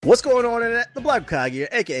What's going on, Internet? The Black Cog here,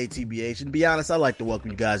 aka TBH. And to be honest, I'd like to welcome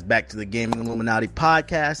you guys back to the Gaming Illuminati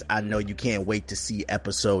podcast. I know you can't wait to see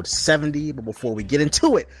episode 70, but before we get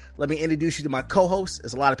into it, let me introduce you to my co-host.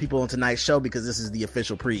 There's a lot of people on tonight's show because this is the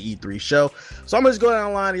official pre-E3 show. So I'm going to just go down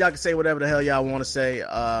the line and y'all can say whatever the hell y'all want to say.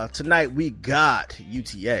 Tonight we got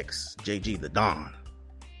UTX, JG the Don.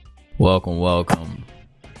 Welcome.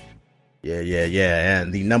 Yeah.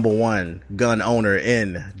 And the number one gun owner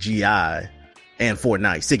in GI and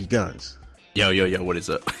Fortnite, Sicky Guns. Yo, what is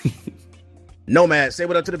up? Nomad, say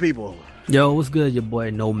what up to the people. Yo, what's good? Your boy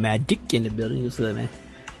Nomadic in the building. What's up, man?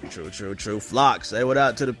 True. Flock, say what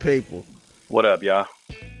up to the people. What up, y'all?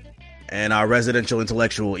 And our residential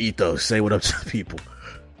intellectual Ethos, say what up to the people.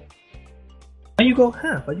 Why you go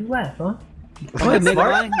half? Why you laugh, huh? Go ahead,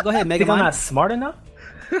 Megamind. Think I'm not smart enough?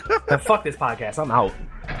 Then fuck this podcast. I'm out.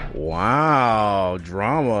 Wow,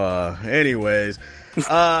 drama. Anyways,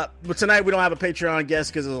 but tonight we don't have a Patreon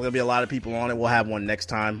guest because there's going to be a lot of people on it. We'll have one next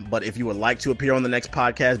time. But if you would like to appear on the next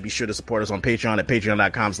podcast, be sure to support us on Patreon at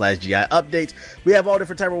patreon.com/GI updates. We have all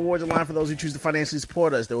different type of rewards in line for those who choose to financially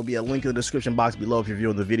support us. There will be a link in the description box below if you're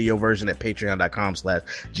viewing the video version at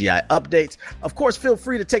patreon.com/GI updates. Of course, feel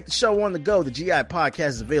free to take the show on the go. The GI podcast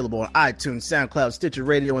is available on iTunes, SoundCloud, Stitcher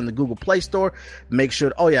Radio, and the Google Play Store. Make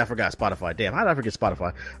sure I forgot Spotify. Damn, how did I forget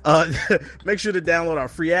Spotify? Make sure to download our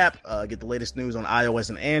free app. Get the latest news on iOS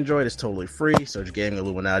and Android. It's totally free. Search Gaming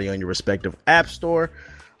Illuminati on your respective app store.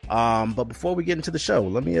 But before we get into the show,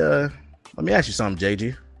 let me ask you something,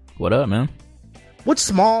 JG. What up, man? What's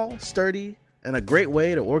small, sturdy, and a great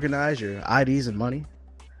way to organize your IDs and money?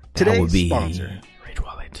 Today's sponsor, Ridge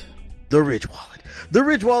Wallet. The Ridge Wallet. The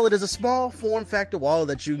Ridge Wallet is a small form factor wallet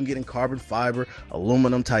that you can get in carbon fiber,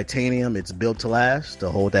 aluminum, titanium. It's built to last, to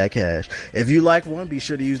hold that cash. If you like one, be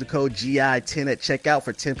sure to use the code GI10 at checkout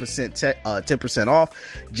for 10% off.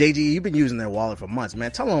 JG, you've been using their wallet for months,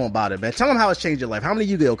 man. Tell them about it, man. Tell them how it's changed your life. How many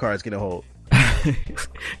Yu-Gi-Oh cards can it hold?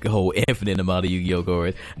 Can hold infinite amount of Yu-Gi-Oh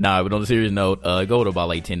cards. Nah, but on a serious note, go to about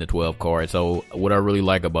like 10 to 12 cards. So what I really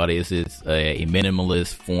like about it is it's a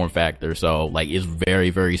minimalist form factor. So like it's very,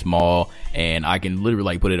 very small, and I can literally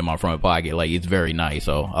like put it in my front pocket. Like it's very nice.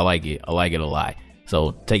 So I like it. I like it a lot.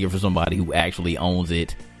 So take it for somebody who actually owns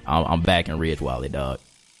it. I'm backing Ridge Wallet, dog.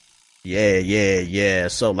 Yeah.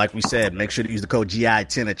 So like we said, make sure to use the code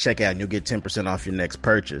GI10 at checkout and you'll get 10% off your next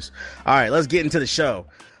purchase. All right, let's get into the show.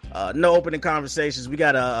 No opening conversations. We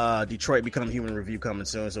got a Detroit Become Human review coming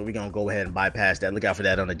soon, so we're going to go ahead and bypass that. Look out for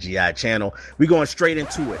that on the GI channel. We're going straight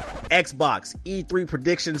into it. Xbox, E3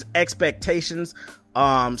 predictions, expectations.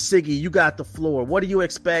 Siggy, you got the floor. What do you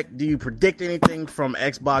expect? Do you predict anything from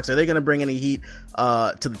Xbox? Are they going to bring any heat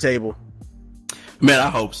to the table? Man, I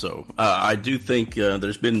hope so. I do think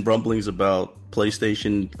there's been rumblings about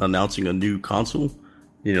PlayStation announcing a new console.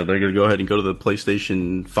 You know, they're going to go ahead and go to the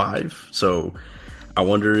PlayStation 5. So I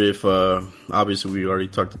wonder if, obviously we already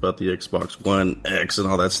talked about the Xbox One X and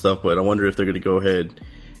all that stuff, but I wonder if they're going to go ahead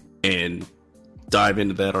and dive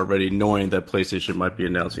into that already, knowing that PlayStation might be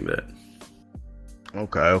announcing that.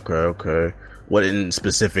 Okay. What in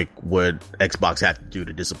specific would Xbox have to do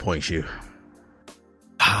to disappoint you?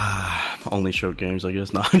 Only show games, I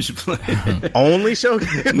guess. No, I'm just playing. Only show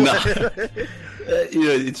games? No.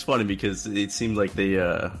 It's funny because it seems like they,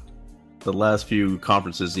 the last few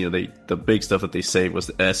conferences, you know, the big stuff that they saved was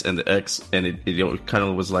the S and the X, and it kind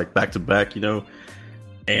of was like back to back, you know.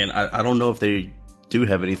 And I don't know if they do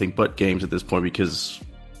have anything but games at this point because,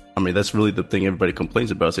 I mean, that's really the thing everybody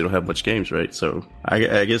complains about. Is they don't have much games, right? So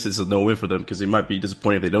I guess it's a no win for them because it might be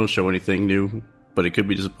disappointing if they don't show anything new, but it could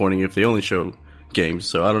be disappointing if they only show games.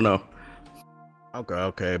 So I don't know.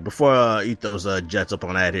 Okay. Before Ethos jets up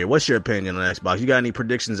on that here, what's your opinion on Xbox? You got any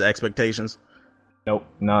predictions, expectations? Nope,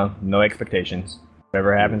 no expectations.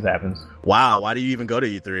 Whatever happens. Wow, why do you even go to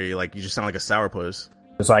E3? Like, you just sound like a sourpuss.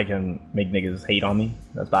 Just so I can make niggas hate on me.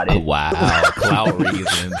 That's about it. Wow, clout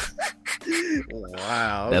reasons.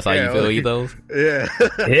 Wow. That's how you feel, Ethos? Yeah.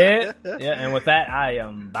 Yeah. And with that, I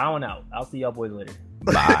am bowing out. I'll see y'all boys later.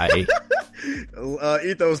 Bye.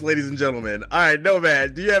 Ethos, ladies and gentlemen. All right,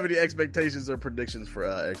 Nomad, do you have any expectations or predictions for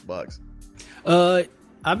Xbox?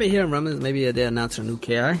 I've been hearing rumblings. Maybe they announce a new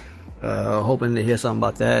KI. Hoping to hear something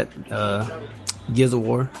about that. Gears of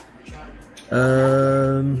War.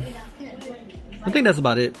 I think that's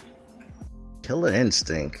about it. Killer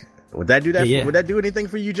Instinct. Would that do that? Yeah. Would that do anything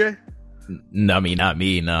for you, Jay? No, I mean, not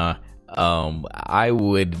me. Nah. I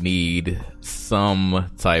would need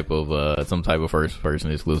some type of first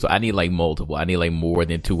person exclusive. I need like multiple. I need like more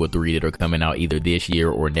than 2 or 3 that are coming out either this year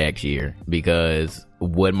or next year, because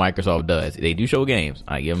what Microsoft does, they do show games.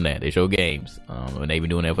 I give them that. They show games. And they've been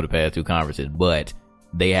doing that for the past 2 conferences, but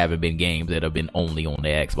they haven't been games that have been only on the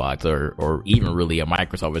Xbox or even really a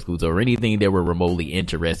Microsoft exclusive or anything that we're remotely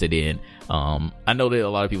interested in. I know that a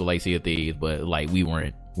lot of people like Sea of Thieves, but like we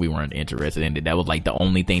weren't interested in it. That was like the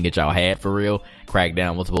only thing that y'all had for real.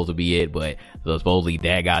 Crackdown was supposed to be it, but supposedly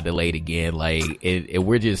that got delayed again. Like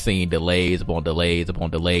we're just seeing delays upon delays upon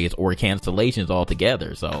delays or cancellations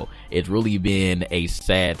altogether. So it's really been a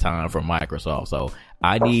sad time for Microsoft. So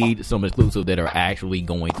I need some exclusives that are actually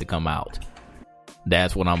going to come out.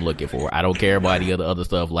 That's what I'm looking for. I don't care about any of the other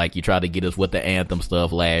stuff. Like you tried to get us with the Anthem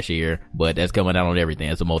stuff last year, but that's coming out on everything.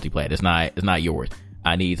 It's a multiplayer. It's not yours.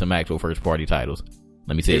 I need some actual first party titles.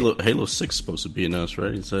 Let me see. Halo 6 is supposed to be announced,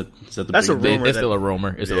 right? Is that That's a rumor. It's still a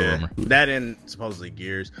rumor. It's still a rumor. That and supposedly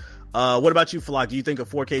Gears. What about you, Flock? Do you think a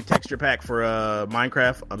 4K texture pack for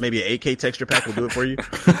Minecraft, maybe an 8K texture pack will do it for you?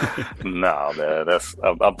 Nah, man.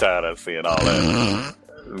 I'm tired of seeing all that.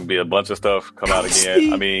 There'll be a bunch of stuff come out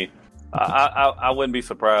again. I mean, I wouldn't be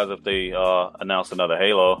surprised if they announced another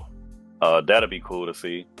Halo. That'd be cool to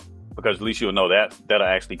see, because at least you'll know that'll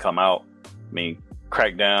actually come out. I mean,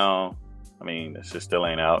 Crackdown. I mean, it just still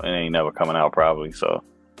ain't out. It ain't never coming out probably. So,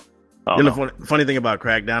 the funny thing about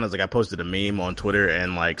Crackdown is like I posted a meme on Twitter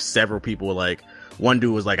and like several people were like, one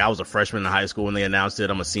dude was like, I was a freshman in high school when they announced it.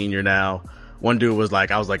 I'm a senior now. One dude was like,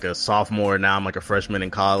 I was like a sophomore. Now I'm like a freshman in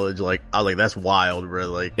college. Like I was like, that's wild, bro.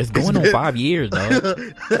 Like it's going on 5 years, though.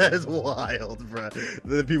 That's wild, bro.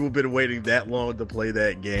 The people have been waiting that long to play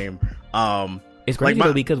that game. It's crazy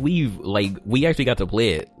though, because we actually got to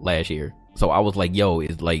play it last year. So I was like, "Yo,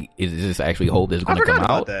 is this actually hope that's going to come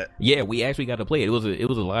out?" That. Yeah, we actually got to play it. It was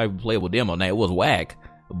a live playable demo. Now it was whack,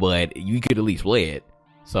 but you could at least play it.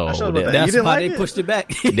 So that's why they pushed it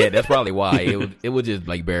back. That's probably why it was just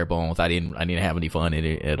like bare bones. I didn't have any fun in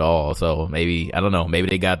it at all. So maybe I don't know. Maybe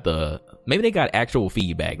they got actual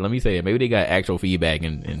feedback. Let me say it. Maybe they got actual feedback,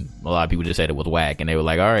 and a lot of people just said it was whack, and they were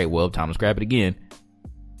like, "All right, well, time to scrap it again."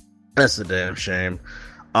 That's a damn shame.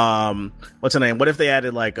 What's the name? What if they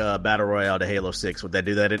added like a battle royale to Halo 6? Would that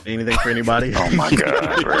do that anything for anybody? Oh my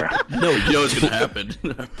god, bro. No, you know it's gonna happen.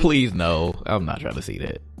 Please no. I'm not trying to see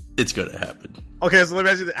that. It's gonna happen. Okay, so let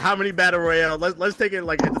me ask you, how many battle royale? Let's take it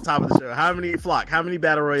like at the top of the show. How many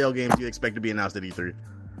battle royale games do you expect to be announced at E3?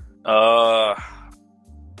 I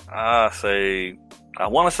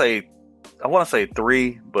want to say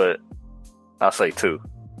 3, but I'll say 2.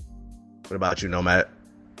 What about you, Nomad?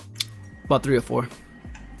 About 3 or 4.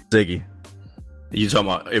 Ziggy. You talking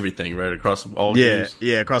about everything, right? Across all games?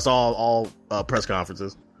 Yeah, across all press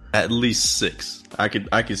conferences. At least 6. I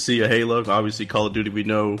could see a Halo. Obviously, Call of Duty, we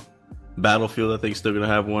know. Battlefield, I think, still gonna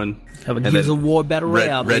have one. Have a Gears of War Battle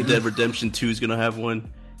Royale. Red Dead Redemption 2 is gonna have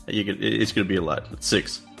one. It's gonna be a lot.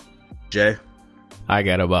 6. Jay? I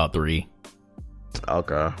got about 3.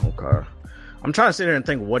 Okay. I'm trying to sit here and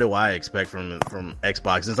think, what do I expect from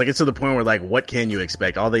Xbox? It's like, it's to the point where like, what can you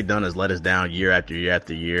expect? All they've done is let us down year after year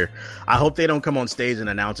after year. I hope they don't come on stage and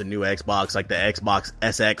announce a new Xbox, like the Xbox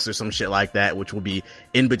SX or some shit like that, which will be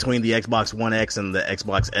in between the Xbox One X and the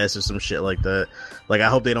Xbox S or some shit like that. Like, I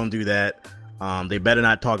hope they don't do that. They better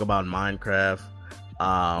not talk about Minecraft.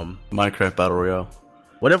 Minecraft Battle Royale.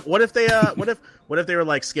 What if they were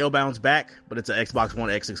like Scalebound's back, but it's an Xbox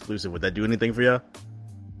One X exclusive? Would that do anything for you?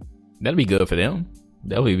 That'd be good for them.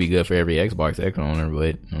 That would be good for every Xbox X owner,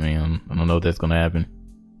 but I mean, I don't know if that's gonna happen.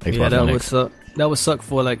 Xbox that would suck. That would suck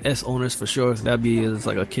for like S owners for sure. That'd be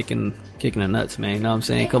like a kicking the nuts, man. You know what I'm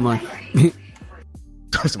saying? Come on.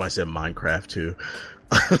 Somebody said Minecraft too.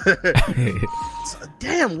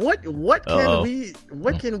 Damn, what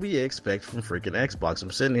can we expect from freaking Xbox? I'm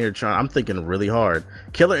sitting here I'm thinking really hard.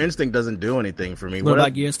 Killer Instinct doesn't do anything for me. What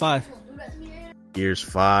about Gears 5? Gears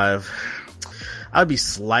 5. I'd be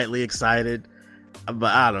slightly excited,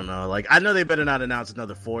 but I don't know. Like, I know they better not announce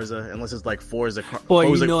another Forza unless it's like Forza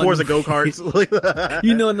go-karts.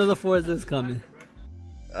 You know another Forza is coming.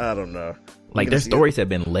 I don't know. Like, their stories have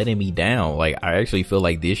been letting me down. Like, I actually feel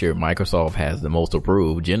like this year Microsoft has the most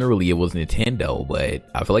approved. Generally, it was Nintendo, but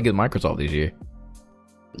I feel like it's Microsoft this year.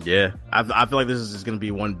 Yeah, I feel like this is going to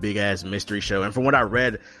be one big ass mystery show, and from what I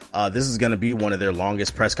read, this is going to be one of their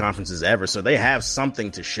longest press conferences ever. So they have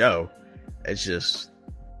something to show. It's just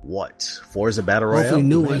Forza Battle Royale. Hopefully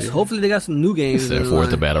new ones. Hopefully they got some new games.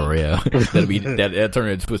 Forza Battle Royale. That'll turn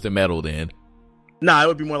into Twisted Metal then. Nah, it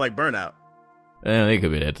would be more like Burnout. Yeah, it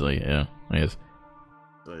could be that too. Yeah, I guess.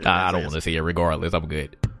 So, yeah, I don't want to see it. Regardless, I'm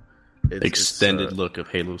good. Extended look of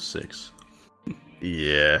Halo 6.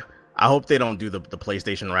 Yeah, I hope they don't do the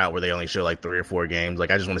PlayStation route where they only show like 3 or 4 games. Like,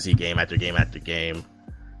 I just want to see game after game after game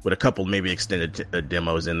with a couple maybe extended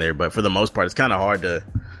demos in there. But for the most part, it's kind of hard to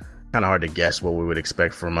guess what we would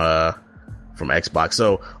expect from from Xbox.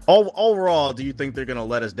 So overall, do you think they're gonna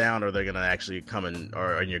let us down, or they're gonna actually come in,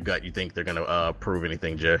 or in your gut, you think they're gonna prove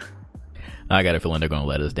anything, Jay? I got a feeling they're gonna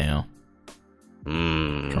let us down.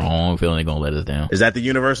 Strong feeling they're gonna let us down. Is that the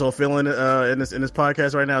universal feeling in this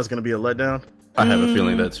podcast right now? It's gonna be a letdown. I have a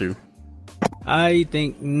feeling that too. I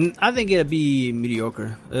think it'll be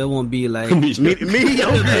mediocre. It won't be like Mediocre. Like,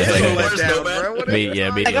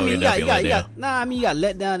 I mean, you got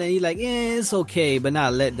let down, and you're like, it's okay, but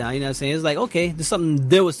not let down. You know what I'm saying? It's like, okay,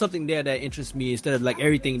 there was something there that interests me instead of like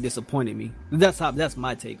everything disappointed me. That's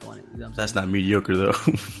my take on it. You know That's not mediocre though.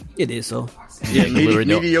 It is so. Yeah,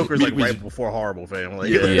 mediocre is like right before horrible, fam.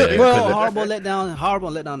 Like, Well, horrible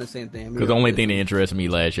letdown, the same thing. Because the only thing that interested me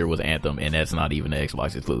last year was Anthem, and that's not even an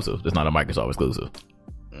Xbox exclusive. It's not a Microsoft exclusive.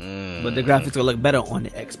 But the graphics will look better on the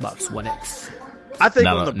Xbox One X. I think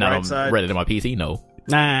on the bright side, rather than my PC, no.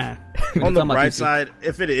 Nah. On the bright side,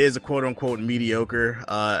 if it is a quote unquote mediocre,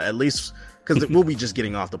 at least because we'll be just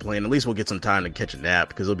getting off the plane. At least we'll get some time to catch a nap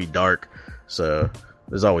because it'll be dark. So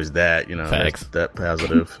there's always that, that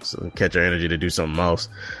positive. So catch our energy to do something else.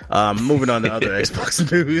 Moving on to other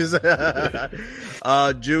Xbox news.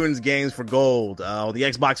 June's games for gold. The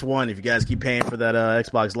Xbox One, if you guys keep paying for that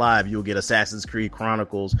Xbox Live, you'll get Assassin's Creed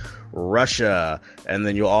Chronicles Russia. And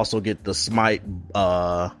then you'll also get the Smite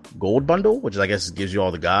gold bundle, which I guess gives you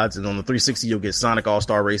all the gods. And on the 360, you'll get Sonic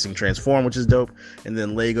All-Star Racing Transform, which is dope. And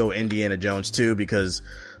then Lego Indiana Jones 2, because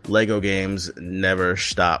Lego games never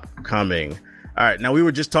stop coming. All right, now we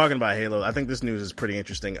were just talking about Halo. I think this news is pretty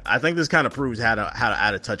interesting. I think this kind of proves how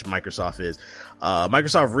out of touch Microsoft is.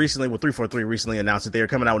 Microsoft recently, with 343, recently announced that they are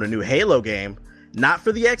coming out with a new Halo game, not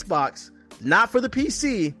for the Xbox, not for the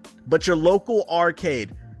PC, but your local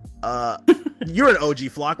arcade. You're an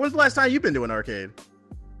OG Flock. When's the last time you've been to an arcade?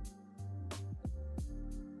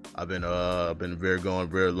 I've been very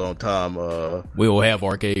long time. We will have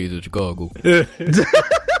arcades in Chicago.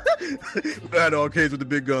 We had arcades with the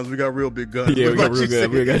big guns. We got real big guns. Yeah, we got real guns.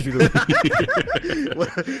 We got you.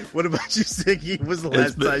 What about you, Siggy? When was the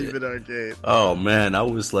last time you've been to an arcade? Oh man, I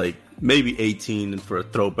was like maybe 18 for a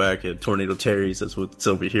throwback at Tornado Terry's. That's what's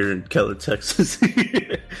over here in Keller, Texas.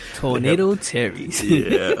 Tornado Terry's.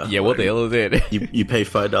 Yeah. Yeah, what the hell is that? You pay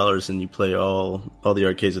 $5 and you play all the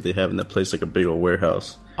arcades that they have in that place, like a big old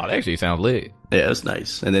warehouse. Oh, that actually sounds lit. Yeah, that's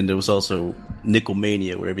nice. And then there was also Nickel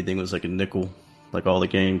Mania, where everything was like a nickel, like all the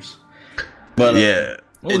games. But yeah.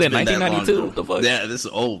 What was that, 1992? What the fuck? Yeah, this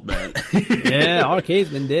is old, man. Yeah, arcade's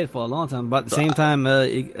been dead for a long time. About the same time,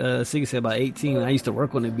 Siggy said about 18. I used to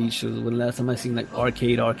work on the beach. When the last time I seen like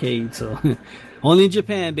arcade. So only in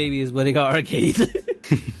Japan, baby, is where they got arcades.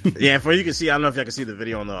 Yeah, for you can see, I don't know if y'all can see the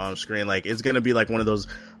video on the screen. Like, it's gonna be like one of those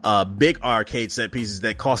big arcade set pieces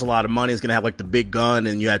that cost a lot of money. It's gonna have like the big gun,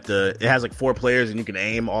 and it has like 4 players, and you can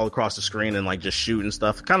aim all across the screen and like just shoot and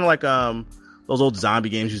stuff. Kind of like those old zombie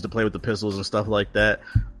games you used to play with the pistols and stuff like that.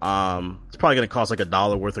 It's probably going to cost like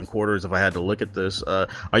 $1 worth in quarters if I had to look at this. Are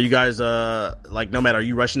you guys like Nomad? Are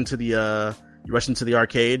you rushing to the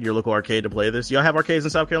arcade, your local arcade, to play this? Y'all have arcades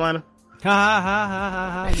in South Carolina?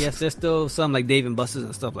 Ha. Yes, there's still some like Dave and Buster's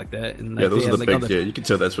and stuff like that. And, like, yeah, those are the like big. Yeah, you can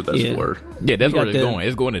tell that's what that's for. Yeah, that's where it's going.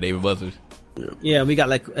 It's going to Dave and Buster's. Yeah, we got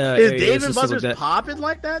like is Dave and Buster's popping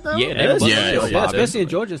like that though? Yeah, especially in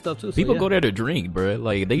Georgia and stuff too. So people go there to drink, bro.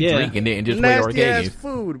 Like they drink and then just play arcade games.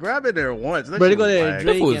 Food, bro. I've been there once. But they go there and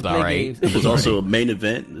drink. The food's and play alright. There's also a main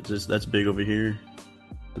event. That's big over here.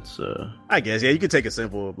 It's I guess you could take a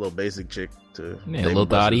simple little basic chick to a little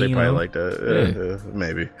dotty. They probably like that.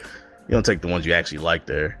 Maybe you don't take the ones you actually like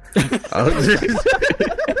there.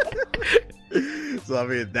 So I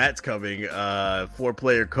mean, that's coming.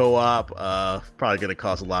 4-player co-op. Probably going to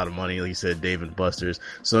cost a lot of money. Like you said, Dave and Buster's.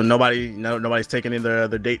 So nobody's taking in their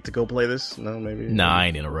date to go play this. No, maybe. Nah, I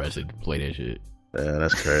ain't interested to play that shit. Yeah,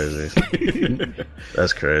 that's crazy.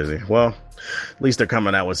 That's crazy. Well, at least they're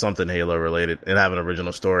coming out with something Halo related and have an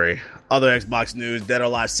original story. Other Xbox news: Dead or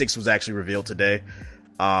Alive 6 was actually revealed today.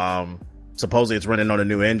 Supposedly it's running on a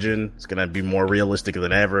new engine. It's going to be more realistic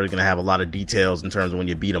than ever. It's going to have a lot of details in terms of when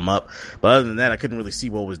you beat them up. But other than that, I couldn't really see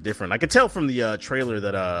what was different. I could tell from the trailer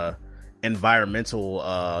that environmental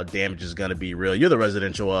damage is going to be real. You're the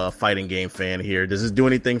residential fighting game fan here. Does this do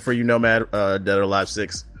anything for you, Nomad? Dead or Alive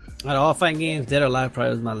 6? Out of all fighting games, Dead or Alive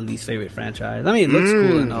probably was my least favorite franchise. I mean, it looks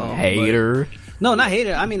cool and all. Hater. No, not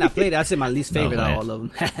hater. I mean, I played it. I said my least favorite out of all of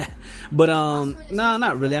them. But no,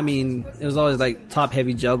 not really. I mean, it was always like top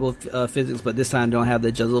heavy juggle physics, but this time don't have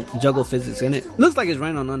the juggle physics in it. Looks like it's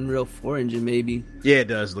running on Unreal 4 engine, maybe. Yeah, it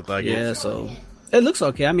does look like it. Yeah, so It looks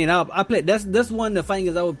okay. I mean, I play. That's one of the fighting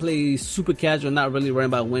games I would play super casual, not really worrying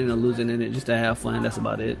about winning or losing in it, just to have fun. That's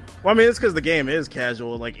about it. Well, I mean, it's because the game is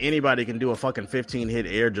casual. Like anybody can do a fucking 15-hit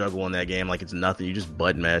air juggle in that game. Like it's nothing. You just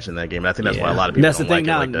button mash in that game. And I think that's why a lot of people. That's don't the thing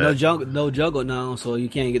like now. it like that. No juggle now, so you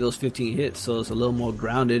can't get those 15 hits. So it's a little more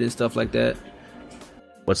grounded and stuff like that.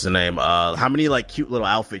 What's the name? How many like cute little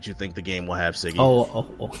outfits you think the game will have, Siggy?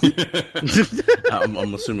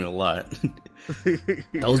 I'm assuming a lot.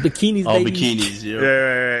 Those bikinis, all baby. bikinis.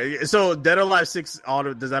 Yeah. So Dead or Alive 6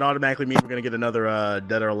 does that automatically mean we're gonna get another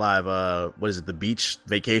Dead or Alive? What is it? The beach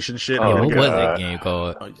vacation shit? Oh, What God. was that game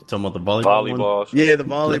called? Oh, you talking about the volleyball? one? Volleyball. Yeah, the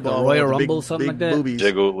volleyball, Like the Royal with Rumble, big, something big like that? boobies.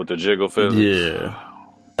 Jiggle with the jiggle physics. Yeah.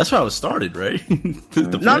 That's how it started, right? The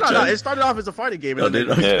No. franchise? It started off as a fighting game. Oh, And then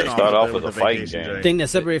did it? they Yeah, it spin off started off with as a the fighting vacation game. joint. Thing that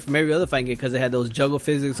separated from every other fighting game because they had those juggle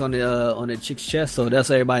physics on the chick's chest, so that's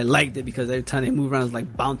why everybody liked it because every time they move around, it's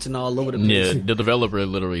like bouncing all over the place. Yeah, the developer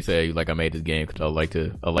literally said, like, I made this game because I like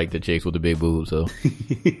the chicks with the big boobs. So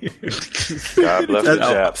God bless the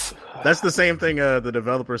Japs. That's the same thing the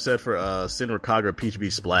developer said for Senran Kagura Peach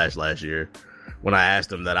Beach Splash last year. When I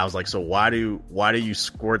asked him that, I was like, so why do you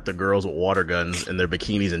squirt the girls with water guns in their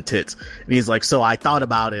bikinis and tits? And he's like, so I thought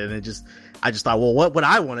about it, and I just thought, well, what would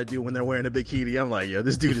I want to do when they're wearing a bikini? I'm like, yo,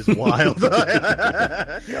 this dude is wild.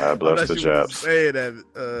 God bless the Japs. Saying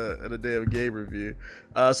that at a damn game review.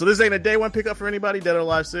 So this ain't a day one pickup for anybody. Dead or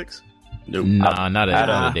Alive 6. Nope. nah, not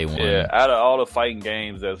a day one. Yeah, out of all the fighting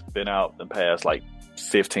games that's been out in the past like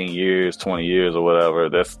 15 years, 20 years or whatever,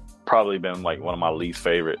 that's probably been like one of my least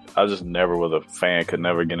favorite. I just never was a fan, could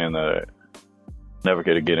never get into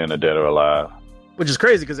Dead or Alive. Which is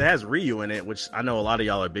crazy because it has Ryu in it, which I know a lot of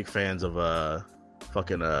y'all are big fans of.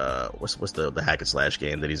 Fucking what's the hack and slash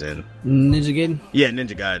game that he's in? Ninja Gaiden. Yeah,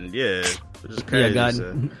 Ninja Gaiden. Yeah, which is crazy. Yeah, So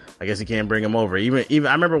Gaiden. I guess he can't bring him over. Even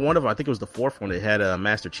I remember one of them. I think it was the fourth one. It had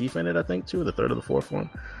Master Chief in it. I think too. The third or the fourth one.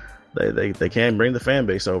 They can't bring the fan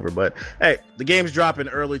base over. But hey, the game's dropping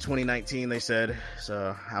early 2019. They said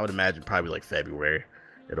so. I would imagine probably like February.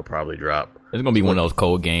 It'll probably drop. It's gonna be one of those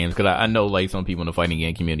cold games because I know like some people in the fighting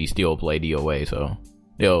game community still play DOA, so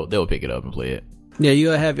they'll pick it up and play it. Yeah, you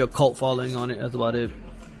have your cult following on it. That's about it.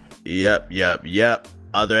 Yep.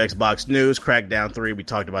 Other Xbox news: Crackdown 3. We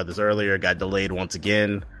talked about this earlier. Got delayed once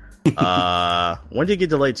again. When did it get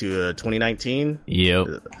delayed to? 2019. Yep.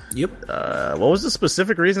 What was the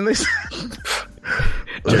specific reason they said?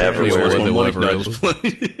 Everywhere. It was One whatever month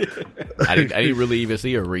it was. I didn't really even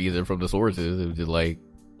see a reason from the sources. It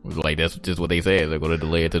was like that's just what they said. They're going to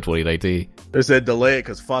delay it to 2019. They said delay it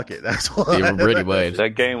because fuck it. That's why. They were pretty much.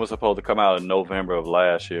 That game was supposed to come out in November of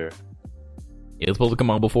last year. It was supposed to come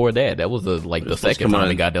out before that. That was the supposed second to come time out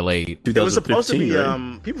it got delayed. It was supposed to be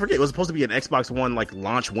right? people forget it was supposed to be an Xbox One like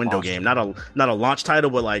launch window game, not a launch title,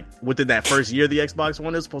 but like within that first year of the Xbox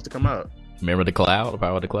One it was supposed to come out. Remember the cloud, the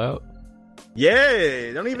power of the cloud?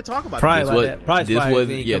 Yeah, don't even talk about Probably it. about that. Probably This why was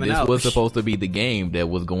it ain't coming out. supposed to be the game that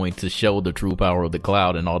was going to show the true power of the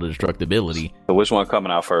cloud and all the destructibility. So which one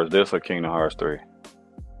coming out first? This or Kingdom Hearts 3?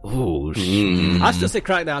 Ooh, Mm. I still say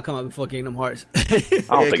Crackdown come out before Kingdom Hearts. I don't Yeah, think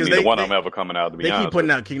 'cause neither they- one of them ever coming out, to be They honest. keep putting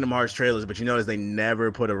out Kingdom Hearts trailers, but you notice they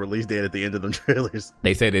never put a release date at the end of them trailers.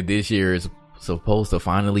 They said that this year is supposed to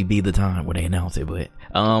finally be the time where they announce it, but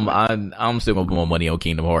I'm still gonna put more money on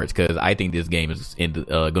Kingdom Hearts because I think this game is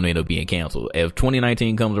gonna end up being canceled. If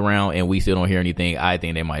 2019 comes around and we still don't hear anything, I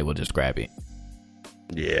think they might well just scrap it.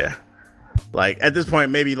 Yeah. Like at this point,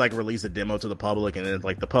 maybe like release a demo to the public, and then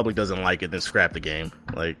like the public doesn't like it, then scrap the game.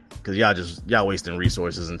 Like because y'all wasting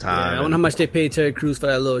resources and time. I wonder how much they paid Terry Crews for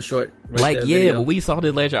that little short. Like, there yeah, video. but we saw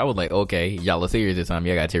this last year. I was like, okay, y'all are serious this time.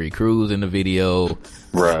 Y'all got Terry Crews in the video.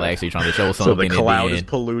 Right. Y'all actually trying to show So something. the and cloud then- is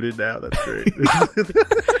polluted now. That's great.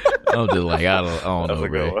 I'm just like, I don't That's know, a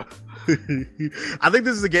good bro. one. I think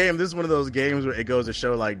this is a game. This is one of those games where it goes to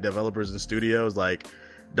show like developers and studios, like,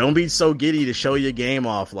 don't be so giddy to show your game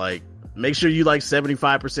off. Like, make sure you like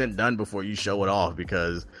 75% done before you show it off,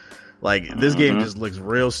 because like this game just looks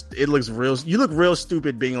real. It looks real. You look real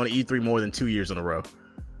stupid being on E3 more than 2 years in a row.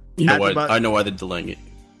 I know why they're delaying it.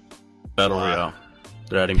 Battle Royale.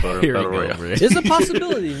 They're adding Here we Battle go, Royale. bro. It's a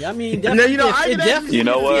possibility. I mean, No, you know, I it can definitely. You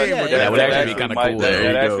know what? Yeah, That would yeah. actually be kinda cool. That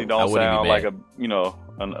There you actually go. I don't wouldn't be sound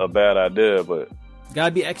mad. like a bad idea, but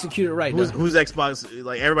Gotta be executed right. Who's though. Xbox?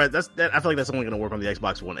 Like everybody, I feel like that's only going to work on the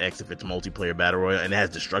Xbox One X if it's multiplayer battle royale and it has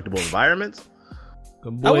destructible environments. I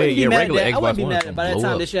wouldn't be mad at that. I wouldn't be One mad. can By that blow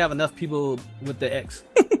time, up. they should have enough people with the X.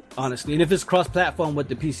 Honestly, and if it's cross-platform with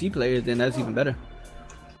the PC players, then that's even better.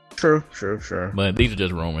 True. But these are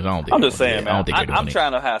just rumors. I don't think. I'm just saying, I don't man. think they're doing I'm it.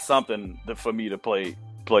 trying to have something for me to play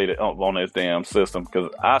played it on this damn system because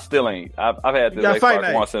I still ain't. I've had this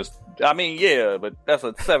Xbox One since. I mean, yeah, but that's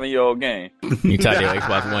a 7-year-old game. You got your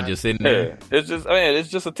Xbox One just sitting there. Yeah, it's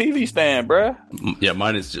just a TV stand, bruh. Yeah,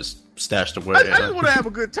 mine is just stashed away. I just want to have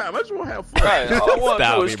a good time. I just want to have fun. Right, all I want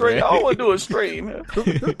to do is stream. All I want to do is stream.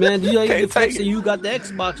 Man, you know, the fact that you got the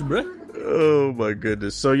Xbox, bruh. Oh my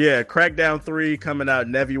goodness! So yeah, Crackdown 3 coming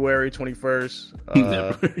out February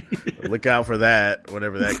 21st. Look out for that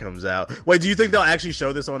whenever that comes out. Wait, do you think they'll actually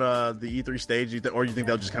show this on the E3 stage, or you think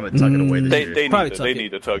they'll just kind of tuck it away this year? They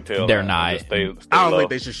need to tuck tail. They're not. I don't think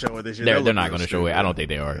they should show it this year. They're not going to show it. I don't think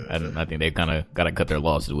they are. I think they've kind of got to cut their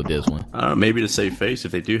losses with this one. Maybe to save face,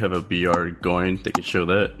 if they do have a VR going, they can show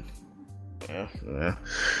that. Yeah,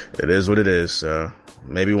 it is what it is. So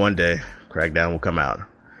maybe one day Crackdown will come out.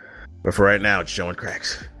 But for right now, it's showing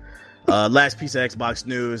cracks. Last piece of Xbox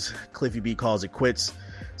news, Cliffy B calls it quits.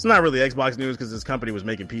 It's not really Xbox news because this company was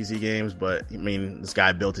making PC games, but I mean, this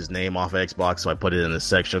guy built his name off of Xbox, so I put it in this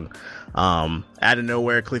section. Out of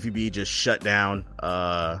nowhere, Cliffy B just shut down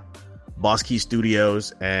Boss Key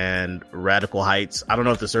Studios and Radical Heights. I don't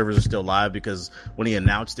know if the servers are still live because when he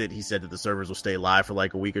announced it, he said that the servers will stay live for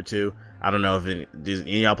like a week or two. I don't know if any of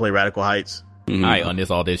y'all play Radical Heights? Mm-hmm. I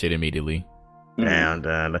uninstalled this shit immediately.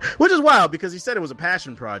 And which is wild because he said it was a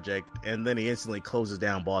passion project, and then he instantly closes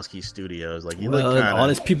down Boss Key Studios. Like, all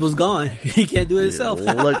his people's gone. He can't do it himself.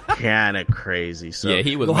 Look kind of crazy. So yeah,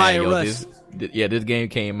 he was mad. This game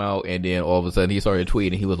came out, and then all of a sudden he started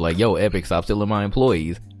tweeting. He was like, "Yo, Epic, stop stealing my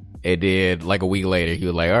employees." And then like a week later, he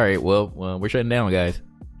was like, "All right, well, we're shutting down, guys."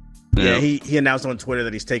 Yeah, he announced on Twitter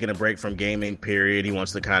that he's taking a break from gaming. Period. He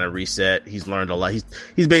wants to kind of reset. He's learned a lot.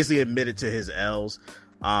 He's basically admitted to his L's.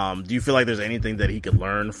 Do you feel like there's anything that he could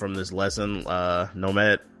learn from this lesson,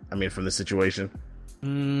 Nomad? I mean, from this situation?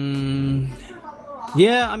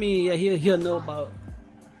 Yeah, I mean, yeah, he'll know about,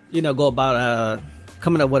 go about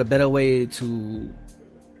coming up with a better way to.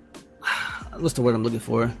 What's the word I'm looking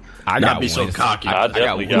for? Not be so cocky. I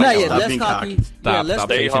definitely got one. Less cocky. Stop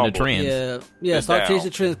chasing the trends. Yeah, start chasing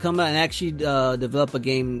the trends. Come out and actually develop a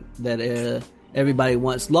game that everybody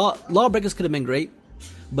wants. Lawbreakers could have been great,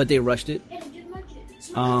 but they rushed it.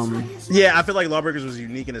 Yeah, I feel like Lawbreakers was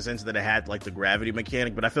unique in the sense that it had like the gravity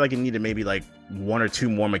mechanic, but I feel like it needed maybe like one or two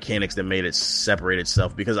more mechanics that made it separate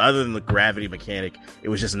itself, because other than the gravity mechanic, it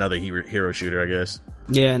was just another hero shooter, I guess.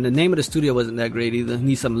 Yeah, and the name of the studio wasn't that great either.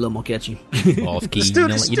 Need something a little more catchy.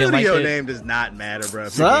 The studio name does not matter, bro.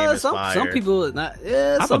 Some people not.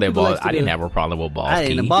 Yeah, I thought I didn't have a problem with Boss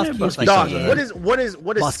Key. What does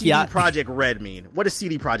CD Projekt Red mean? What does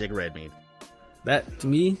CD Projekt Red mean? That to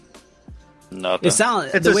me. Nothing. It's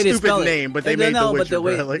the way a stupid name, but they made The Witcher.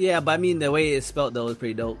 But I mean the way it's spelled though is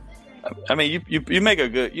pretty dope. I mean, you make a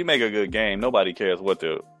good game. Nobody cares what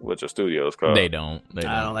your studio is called. They don't. I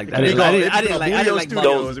don't like that. I didn't like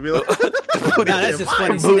Studios. That's just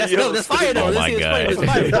funny. See, that's fire though. Oh my god!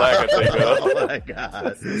 Oh my god!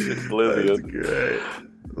 That's great.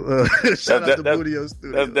 Shout out to Budio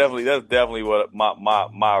Studios. That's definitely what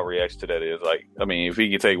my reaction to that is. Like, I mean, if he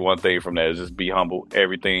can take one thing from that, is just be humble.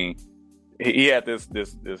 Everything. He had this.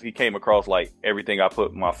 He came across like everything I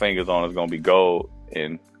put my fingers on is going to be gold,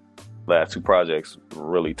 and last two projects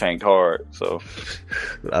really tanked hard. So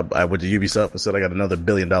I went to Ubisoft and said I got another $1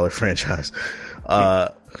 billion franchise.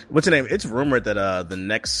 What's the name? It's rumored that the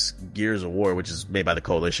next Gears of War, which is made by the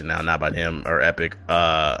Coalition now, not by him or Epic,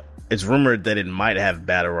 it's rumored that it might have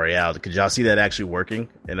Battle Royale. Could y'all see that actually working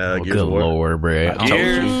in Gears of War? Good lord, bro.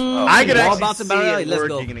 I could actually see it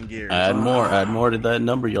working in Gears. Add more to that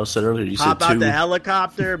number y'all said earlier. You Hop said 2. out the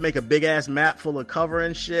helicopter, make a big-ass map full of cover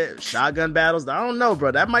and shit, shotgun battles. I don't know,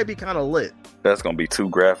 bro. That might be kind of lit. That's going to be too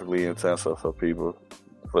graphically intensive for people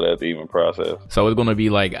for that to even process. So it's going to be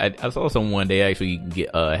like, I saw someone, they actually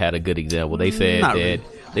had a good example. They said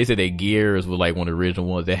They said that Gears was like one of the original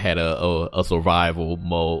ones that had a survival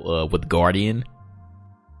mode with Guardian.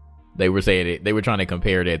 They were saying it. They were trying to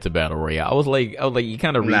compare that to Battle Royale. I was like, you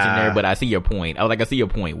kind of reaching there, but I see your point. I was like, I see your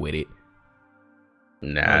point with it.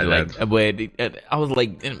 I was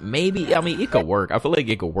like, maybe. I mean, it could work. I feel like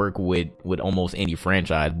it could work with almost any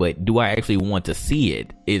franchise. But do I actually want to see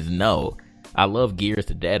it? Is no. I love Gears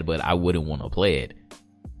to death, but I wouldn't want to play it.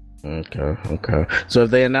 Okay. So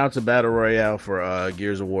if they announce a Battle Royale for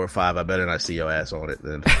Gears of War 5, I better not see your ass on it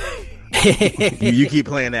then. you keep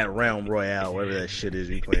playing that Realm Royale, whatever that shit is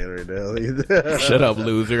you playing right now. Shut up,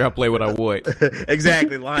 loser. I play what I want.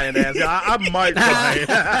 Exactly, lying ass. I might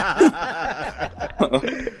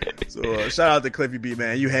play. So shout out to Cliffy B,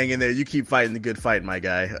 man. You hang in there. You keep fighting the good fight, my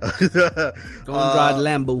guy. Don't drive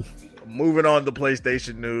Lambo. moving on to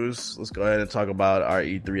PlayStation news. Let's go ahead and talk about our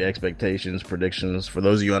E3 expectations, predictions. For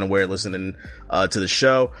those of you unaware listening to the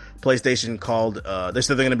show, PlayStation called, they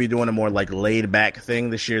said they're going to be doing a more like laid back thing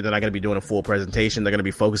this year. They're not going to be doing a full presentation. They're going to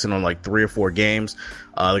be focusing on like 3 or 4 games.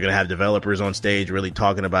 They're going to have developers on stage really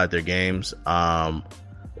talking about their games.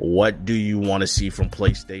 What do you want to see from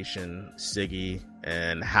PlayStation, Siggy,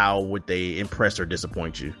 and how would they impress or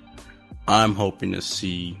disappoint you? I'm hoping to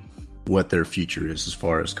see what their future is as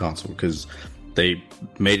far as console, because they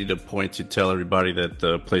made it a point to tell everybody that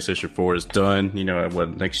the PlayStation 4 is done,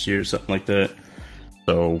 next year, something like that.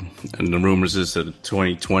 So, and the rumors is that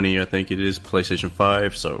 2020, I think it is, PlayStation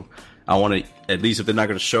 5. So I want to, at least if they're not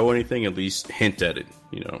going to show anything, at least hint at it,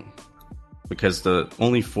 because the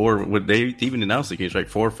only 4, would they even announce the games, right?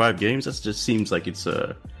 4 or 5 games? That just seems like it's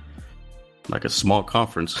like a small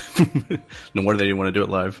conference. No wonder they didn't want to do it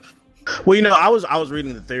live. Well, I was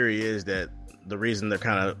reading the theory is that the reason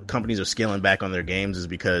they're companies are scaling back on their games is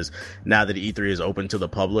because now that E3 is open to the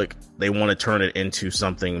public, they want to turn it into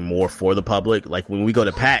something more for the public. Like when we go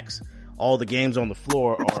to PAX, all the games on the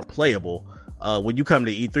floor are playable. When you come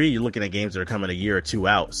to E3, you're looking at games that are coming a year or 2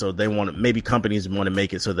 out. So maybe companies want to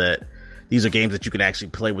make it so that these are games that you can actually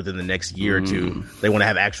play within the next year or 2. They want to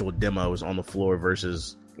have actual demos on the floor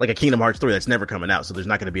versus like a Kingdom Hearts 3 that's never coming out. So there's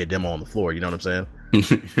not going to be a demo on the floor. You know what I'm saying?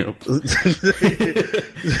 No,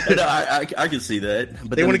 I can see that.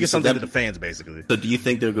 But they want to get something to the fans, basically. So do you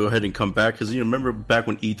think they'll go ahead and come back? Because remember back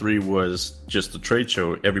when E3 was just a trade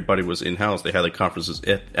show, everybody was in-house. They had the conferences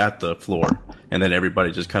at the floor. And then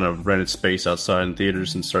everybody just kind of rented space outside in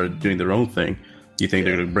theaters and started doing their own thing. Do you think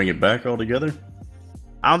they're going to bring it back altogether?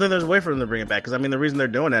 I don't think there's a way for them to bring it back. Because, the reason they're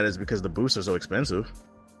doing that is because the booths are so expensive.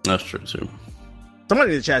 That's true, too.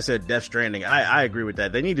 Somebody in the chat said Death Stranding. I agree with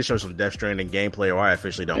that. They need to show some Death Stranding gameplay, or I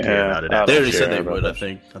officially don't care about it. They already said they would, I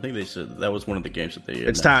think. I think they said that was one of the games that they announced.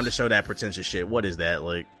 It's time to show that pretentious shit. What is that,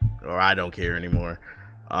 like? Or I don't care anymore.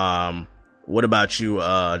 What about you,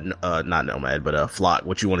 not Nomad, but Flock?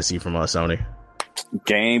 What you want to see from Sony?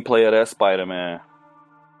 Gameplay of that Spider-Man.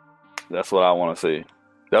 That's what I want to see.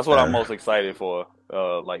 That's what I'm most excited for,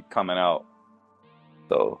 coming out.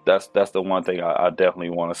 So that's the one thing I definitely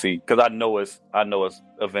want to see, because I know it's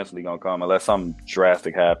eventually gonna come unless something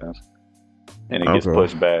drastic happens and it gets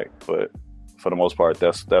pushed back. But for the most part,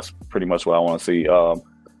 that's pretty much what I want to see.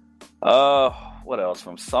 What else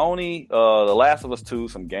from Sony? The Last of Us 2,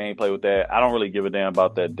 some gameplay with that. I don't really give a damn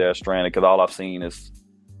about that Death Stranding, because all I've seen is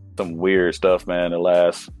some weird stuff, man. The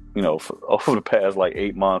last over the past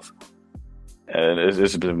 8 months, and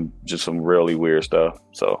it's been just some really weird stuff.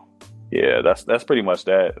 So. Yeah, that's pretty much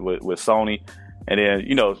that with Sony. And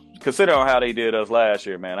then, considering how they did us last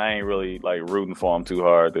year, man, I ain't really rooting for them too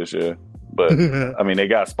hard this year. But they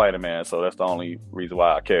got Spider-Man, so that's the only reason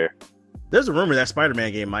why I care. There's a rumor that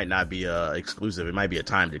Spider-Man game might not be exclusive. It might be a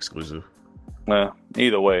timed exclusive. Well,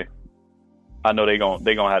 either way, I know they gonna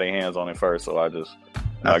have their hands on it first, so I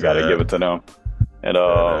gotta give it to them. And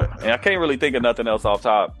I can't really think of nothing else off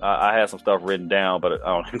top. I had some stuff written down, but I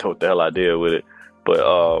don't know what the hell I did with it.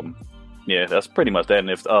 But yeah, that's pretty much that.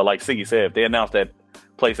 And if, like Siggy said, if they announce that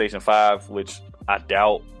PlayStation 5, which I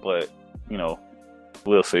doubt, but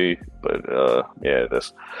we'll see. But yeah,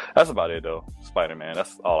 that's about it though. Spider-Man.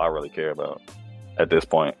 That's all I really care about at this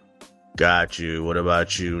point. Got you. What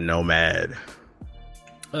about you, Nomad?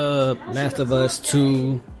 Last of Us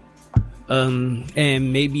 2,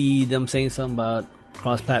 and maybe them saying something about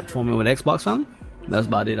cross-platforming with Xbox One. That's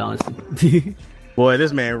about it, honestly. Boy,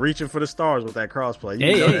 this man reaching for the stars with that crossplay.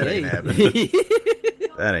 Ain't happening.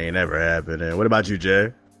 That ain't never happening. What about you,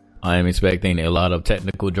 Jay? I am expecting a lot of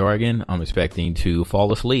technical jargon. I'm expecting to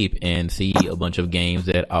fall asleep and see a bunch of games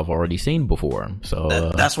that I've already seen before.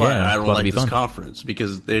 So that's why I don't like this conference,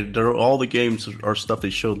 because they're all the games are stuff they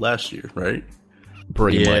showed last year, right?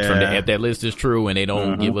 Pretty much. If that list is true and they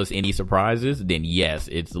don't give us any surprises, then yes,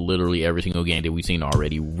 it's literally every single game that we've seen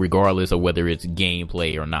already, regardless of whether it's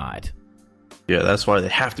gameplay or not. Yeah, that's why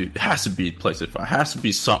it has to be PlayStation 5. It has to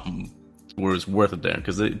be something where it's worth it, damn.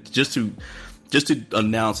 Because just to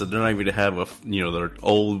announce that they're not even going to have their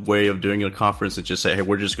old way of doing a conference and just say, hey,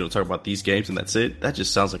 we're just going to talk about these games and that's it. That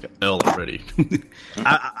just sounds like an L already.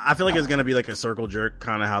 I feel like it's going to be like a circle jerk,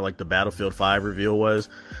 kind of how the Battlefield 5 reveal was.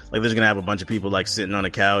 There's going to have a bunch of people sitting on a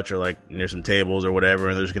couch or near some tables or whatever,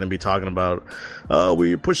 and they're just going to be talking about,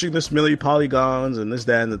 we're pushing this many polygons and this,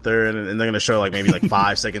 that, and the third, and they're going to show maybe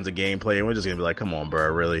 5 seconds of gameplay, and we're just going to be come on, bro,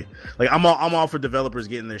 really? I'm all for developers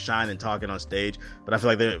getting their shine and talking on stage, but I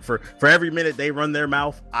feel like for every minute they run their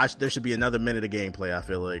mouth, there should be another minute of gameplay. I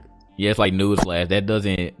feel like. Yeah, it's like newsflash. That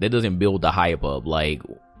doesn't build the hype up.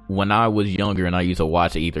 when I was younger and I used to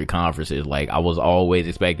watch the E3 conferences, like I was always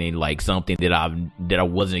expecting like something that I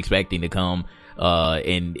wasn't expecting to come.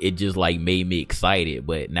 And it just like made me excited.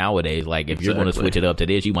 But nowadays, like if you're going to switch it up to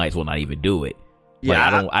this, you might as well not even do it.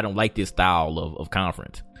 Yeah, like, I don't like this style of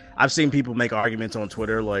conference. I've seen people make arguments on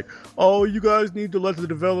Twitter like, "Oh, you guys need to let the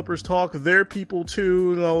developers talk. They're people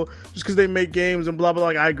too, just because they make games and blah blah."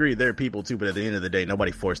 Like, I agree, they're people too, but at the end of the day,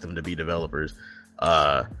 nobody forced them to be developers.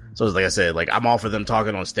 So it's like I said, like I'm all for them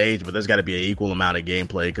talking on stage, but there's got to be an equal amount of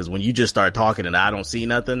gameplay because when you just start talking and I don't see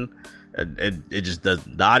nothing, it just does.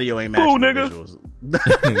 The audio ain't matching the visuals.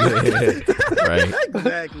 Right.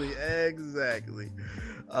 Exactly.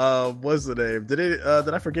 What's the name?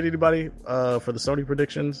 Did I forget anybody for the Sony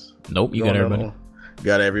predictions? Nope, you got everybody.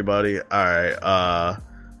 Got everybody. All right.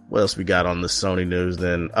 What else we got on the Sony news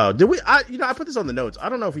then? Did we? I put this on the notes. I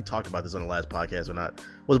don't know if we talked about this on the last podcast or not.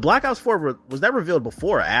 Was Black Ops 4 was that revealed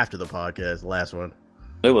before or after the podcast? The last one.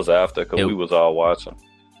 It was after because we was all watching.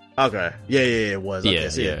 Okay. Yeah, it was. Yeah,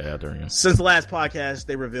 after. Yeah. Since the last podcast,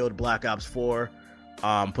 they revealed Black Ops 4.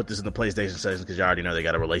 Put this in the PlayStation section because you already know they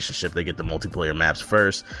got a relationship. They get the multiplayer maps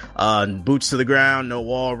first. Boots to the ground, no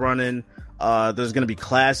wall running. There's going to be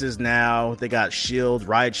classes now. They got shields,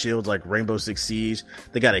 riot shields like Rainbow Six Siege.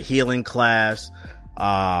 They got a healing class.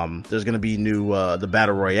 There's going to be new the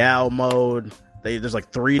Battle Royale mode. There's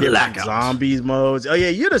like 3 different zombies modes. Oh yeah,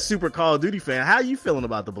 you're the super Call of Duty fan. How are you feeling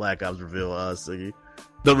about the Black Ops reveal, Siggy?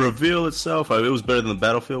 The reveal itself, it was better than the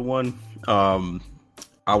Battlefield one.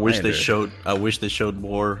 I wish they showed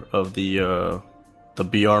more of the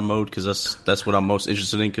BR mode because that's what I'm most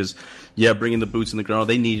interested in. Because bringing the boots in the ground,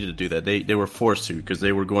 they needed to do that. They were forced to because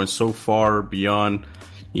they were going so far beyond,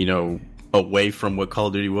 away from what Call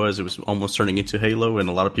of Duty was. It was almost turning into Halo, and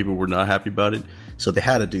a lot of people were not happy about it. So they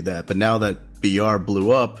had to do that. But now that BR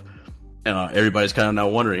blew up, everybody's kind of now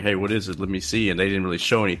wondering, hey, what is it? Let me see. And they didn't really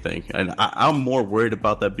show anything. And I'm more worried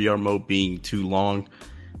about that BR mode being too long.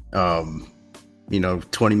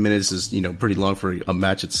 20 minutes is, pretty long for a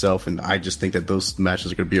match itself. And I just think that those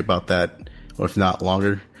matches are going to be about that, or if not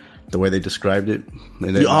longer, the way they described it.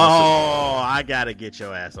 And then I got to get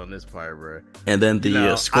your ass on this part, bro. And then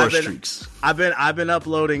the score streaks. I've been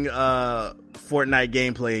uploading Fortnite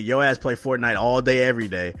gameplay. Your ass play Fortnite all day, every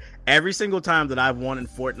day. Every single time that I've won in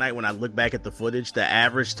Fortnite, when I look back at the footage, the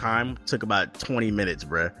average time took about 20 minutes,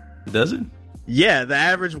 bro. Does it? Yeah, the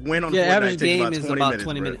average win on Fortnite average takes game about 20 is about minutes,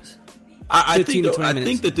 20 bro. minutes. I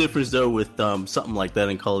think the difference though with something like that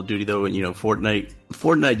in Call of Duty though, and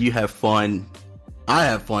Fortnite, you have fun. I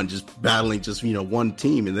have fun just battling just one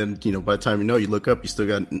team, and then by the time you look up, you still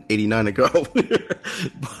got 89 to go,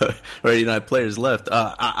 or 89 players left.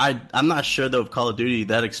 I'm not sure though if Call of Duty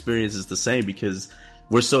that experience is the same because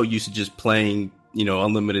we're so used to just playing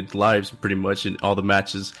unlimited lives pretty much in all the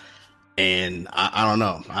matches, and I don't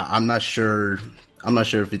know. I'm not sure. I'm not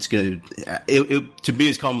sure if it's gonna. To me,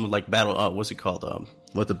 it's called like battle. What's it called?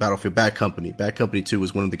 What the Battlefield? Bad Company. Bad Company 2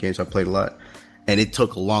 was one of the games I played a lot, and it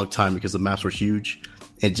took a long time because the maps were huge.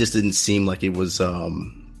 It just didn't seem like it was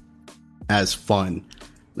as fun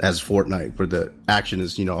as Fortnite, where the action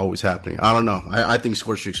is always happening. I don't know. I think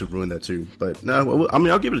score streaks would ruin that too. But no, I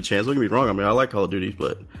mean I'll give it a chance. Don't get me wrong. I mean I like Call of Duty,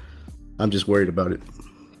 but I'm just worried about it.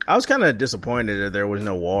 I was kind of disappointed that there was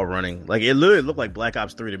no wall running. Like it literally looked like Black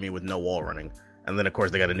Ops 3 to me with no wall running. And then, of course,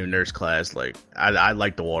 they got a new nurse class. Like, I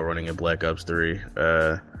like the wall running in Black Ops 3.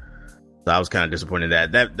 So I was kind of disappointed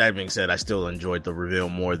in that. That being said, I still enjoyed the reveal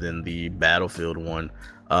more than the Battlefield one.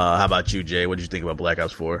 How about you, Jay? What did you think about Black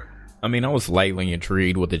Ops 4? I mean, I was slightly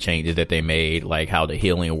intrigued with the changes that they made, like how the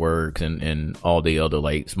healing works and all the other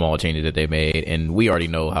like small changes that they made. And we already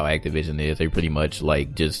know how Activision is. They pretty much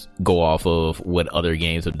like just go off of what other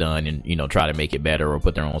games have done and, try to make it better or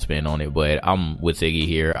put their own spin on it. But I'm with Siggy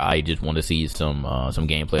here. I just want to see some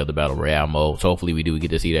gameplay of the Battle Royale mode. So hopefully we do get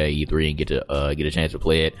to see that at E3 and get a chance to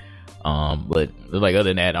play it. But like other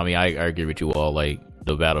than that, I mean, I agree with you all. Like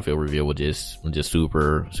the Battlefield reveal was just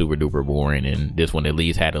super duper boring, and this one at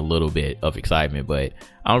least had a little bit of excitement. But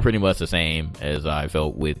I'm pretty much the same as I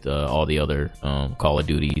felt with all the other Call of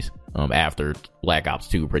Duties after Black Ops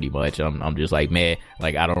 2. Pretty much, I'm just like, man,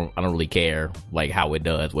 like I don't really care like how it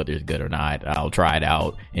does, whether it's good or not. I'll try it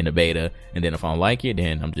out in the beta, and then if I don't like it,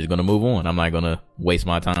 then I'm just gonna move on. I'm not gonna waste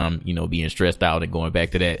my time, being stressed out and going back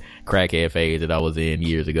to that crackhead phase that I was in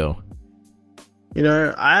years ago.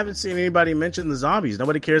 I haven't seen anybody mention the zombies.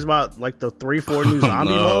 Nobody cares about like the 3-4 new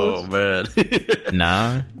zombie modes. Oh man,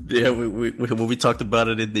 nah. Yeah, when we talked about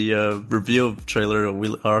it in the reveal trailer,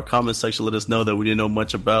 our comment section let us know that we didn't know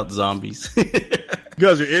much about zombies.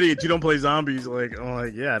 guys are idiots. You don't play zombies. Like, I'm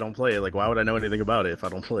like, yeah, I don't play it. Like, why would I know anything about it if I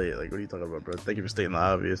don't play it? Like, what are you talking about, bro? Thank you for stating the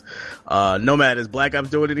obvious. Nomad, is Black Ops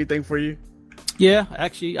doing anything for you? Yeah,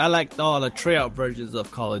 actually, I liked all the tryout versions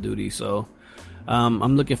of Call of Duty, so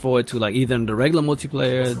I'm looking forward to like either the regular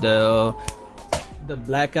multiplayer, the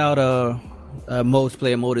Blackout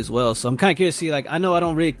multiplayer mode as well. So I'm kind of curious to see. Like, I know I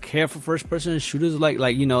don't really care for first person shooters,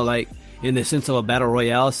 like in the sense of a battle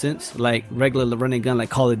royale sense, like regular running gun, like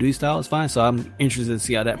Call of Duty style is fine. So I'm interested to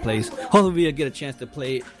see how that plays. Hopefully, we'll get a chance to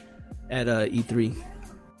play it at E3.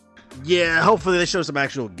 Yeah, hopefully they show some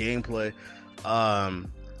actual gameplay.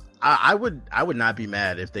 I would not be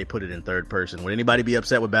mad if they put it in third person. Would anybody be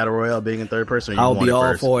upset with Battle Royale being in third person? I'll be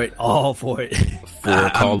all for it. All for it.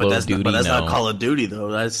 Call of Duty, but that's not Call of Duty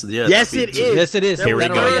though. That's yes, it is. Yes, it is. Here we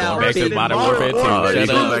go. Back to Modern Warfare 2.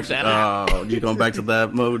 You're going back to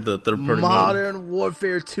that mode, the third person. Modern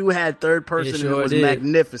Warfare 2 had third person, and it was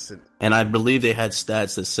magnificent. And I believe they had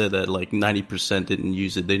stats that said that like 90% didn't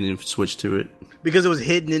use it. They didn't switch to it. Because it was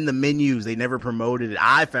hidden in the menus. They never promoted it.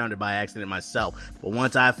 I found it by accident myself. But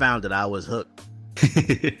once I found it, I was hooked.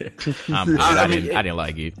 I didn't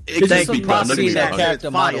like it. It's just something about seeing that character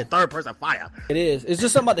model. Third person fire. It is. It's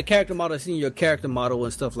just something about the character model, seeing your character model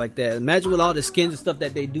and stuff like that. Imagine with all the skins and stuff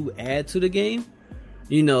that they do add to the game.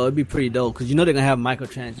 You know, it'd be pretty dope. Because you know they're going to have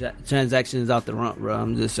microtransactions out the front, bro.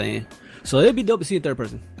 I'm just saying. So it'd be dope to see in third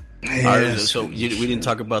person. Yes. So we didn't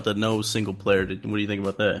talk about the no single player. What do you think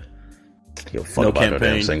about that? No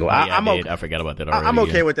campaign. Single. I forgot about that already. I'm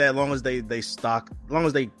okay with that as long as they stock, as long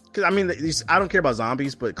as they, because I mean, I don't care about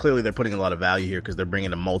zombies, but clearly they're putting a lot of value here because they're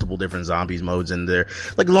bringing in multiple different zombies modes in there.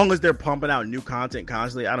 Like, as long as they're pumping out new content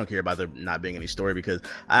constantly, I don't care about there not being any story because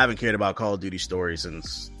I haven't cared about Call of Duty story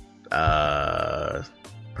since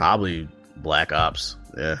probably Black Ops.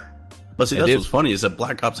 Yeah. But see, that's what's funny is that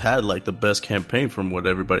Black Ops had like the best campaign from what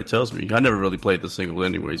everybody tells me. I never really played the single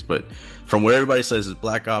anyways, but from what everybody says is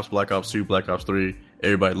Black Ops 2, Black Ops 3,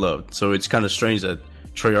 everybody loved. So it's kind of strange that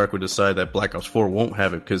Treyarch would decide that Black Ops 4 won't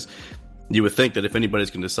have it because you would think that if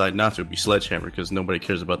anybody's going to decide not to, it'd be Sledgehammer because nobody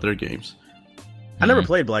cares about their games. I never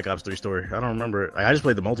played Black Ops 3 story. I don't remember it. I just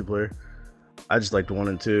played the multiplayer. I just liked 1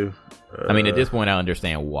 and 2. I mean, at this point, I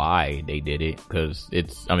understand why they did it because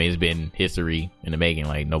it's been history in the making.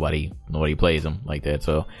 Like nobody plays them like that.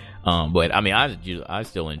 So, but I mean, I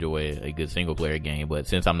still enjoy a good single player game. But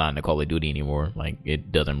since I'm not in the Call of Duty anymore, like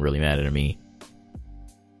it doesn't really matter to me.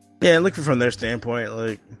 Yeah, and looking from their standpoint,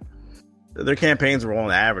 like their campaigns were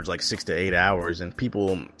on average like 6 to 8 hours, and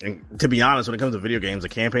people, and to be honest, when it comes to video games, a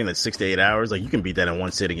campaign that's 6 to 8 hours, like you can beat that in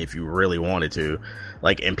one sitting if you really wanted to.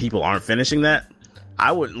 Like, and people aren't finishing that.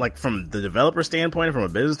 I would, like, from the developer standpoint, from a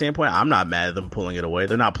business standpoint, I'm not mad at them pulling it away.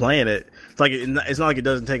 They're not playing it. It's like it's not like it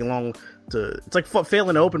doesn't take long to. It's like failing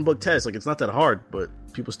an open book test. Like, it's not that hard, but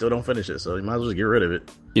people still don't finish it, so you might as well just get rid of it.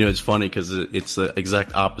 You know, it's funny because it's the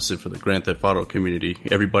exact opposite for the Grand Theft Auto community.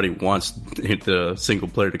 Everybody wants the single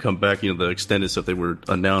player to come back. You know, the extended stuff they were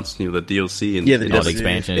announced. You know, the DLC and the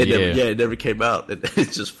expansions. It never came out.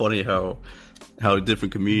 It's just funny how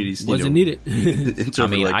different communities wasn't needed. I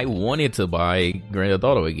mean, I wanted to buy Grand Theft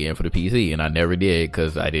Auto again for the PC, and I never did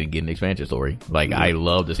because I didn't get an expansion story. Like, I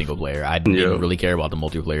love the single player. I didn't really care about the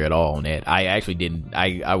multiplayer at all on that. I actually didn't.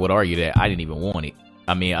 I would argue that I didn't even want it.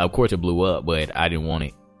 I mean, of course it blew up, but I didn't want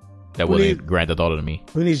it. That wasn't Grand Theft Auto to me.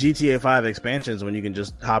 Who needs GTA 5 expansions when you can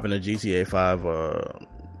just hop in a GTA 5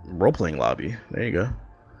 role-playing lobby? There you go.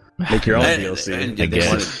 Make your own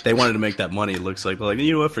DLC. They wanted to make that money. It looks like,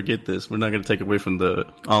 you know what? Forget this. We're not going to take away from the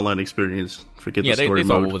online experience. Forget the story mode. They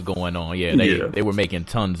saw what was going on. They were making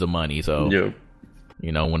tons of money. So,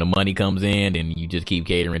 you know, when the money comes in, and you just keep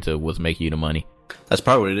catering to what's making you the money. That's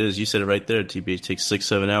probably what it is. You said it right there. TBH takes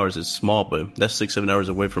 6-7 hours. It's small, but that's 6-7 hours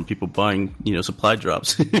away from people buying, supply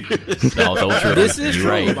drops. Also true. This is You're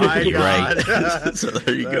right. You're right. So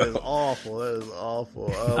there you go. That is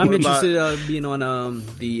awful. I'm interested in being on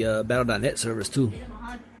the Battle.net servers too.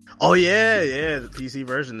 Oh yeah, the PC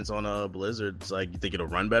version. It's on Blizzard. It's like, you think it'll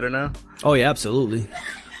run better now? Oh yeah, absolutely.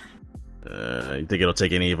 You think it'll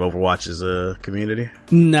take any of Overwatch's community?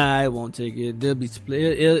 Nah, it won't take it. They'll be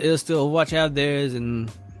split. It'll still Overwatch have theirs, and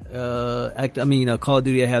Call of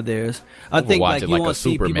Duty have theirs. I think like you want to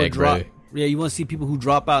see people drop. Yeah, you want to see people who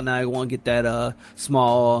drop out now. You want to get that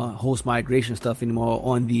small host migration stuff anymore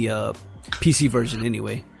on the PC version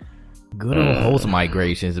anyway. Good old host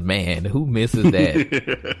migrations, man. Who misses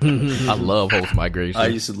that? I love host migrations. I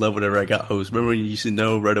used to love whenever I got host. Remember when you used to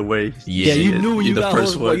know right away? Yeah, you knew when you got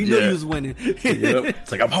host. One, you knew you was winning.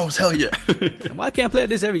 It's like, I'm host, hell yeah. Why can't I play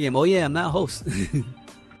this every game? Oh yeah, I'm not host.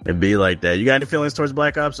 It'd be like that. You got any feelings towards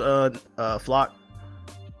Black Ops, Flock?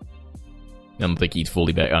 don't think he's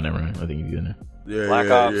fully back. Never mind. I think he's in there. Yeah, Black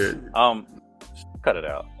Ops. Cut it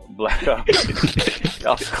out. Black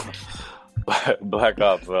Ops. Black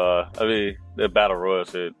Ops. I mean, the battle royale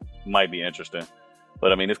shit might be interesting,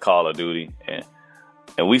 but I mean, it's Call of Duty, and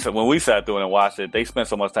when we sat through it and watched it, they spent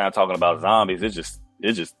so much time talking about zombies.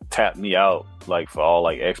 It just tapped me out, like, for all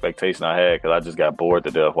like expectation I had, because I just got bored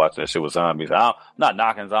to death watching that shit with zombies. I'm not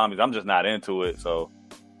knocking zombies. I'm just not into it. So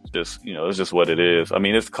just, it's just what it is. I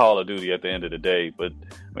mean, it's Call of Duty at the end of the day, but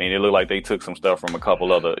I mean, it looked like they took some stuff from a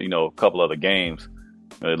couple other games.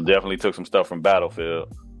 It definitely took some stuff from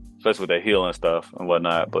Battlefield, especially with the healing stuff and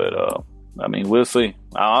whatnot. But I mean, we'll see.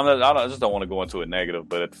 I just don't want to go into it negative,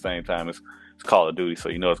 but at the same time, it's Call of Duty, so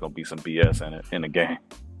it's going to be some BS in the game.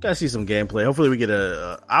 Gotta see some gameplay. Hopefully, we get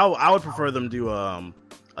I would prefer them do a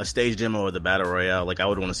stage demo of the battle royale. Like, I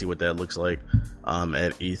would want to see what that looks like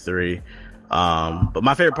at E3. But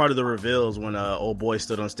my favorite part of the reveal is when old boy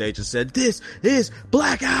stood on stage and said, "This is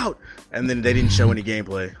Blackout," and then they didn't show any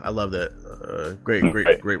gameplay. I love that. Great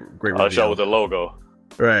reveal. Show with the logo.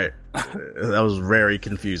 Right. That was very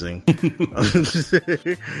confusing.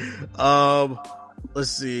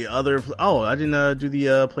 Let's see. I didn't do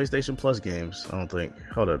the PlayStation Plus games, I don't think.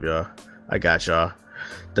 Hold up, y'all. I got y'all.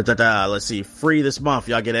 Let's see. Free this month.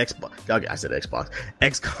 Y'all get Xbox. I said Xbox.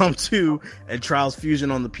 XCOM 2 and Trials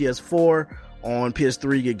Fusion on the PS4. On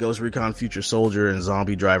PS3, get Ghost Recon Future Soldier and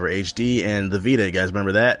Zombie Driver HD. And the Vita, you guys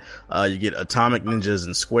remember that? You get Atomic Ninjas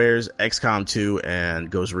and Squares. XCOM 2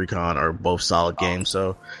 and Ghost Recon are both solid games.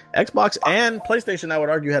 So Xbox and PlayStation, I would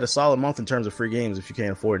argue, had a solid month in terms of free games if you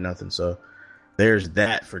can't afford nothing. So there's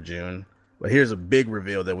that for June. But here's a big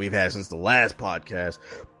reveal that we've had since the last podcast.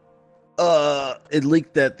 It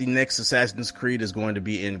leaked that the next Assassin's Creed is going to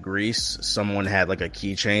be in Greece. Someone had like a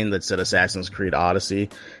keychain that said Assassin's Creed Odyssey,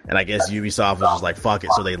 and I guess Ubisoft was just like, fuck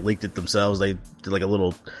it, so they leaked it themselves. They did like a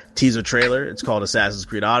little teaser trailer. It's called Assassin's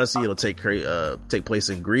Creed Odyssey. It'll take place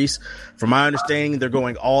in Greece. From my understanding, they're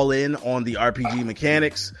going all in on the RPG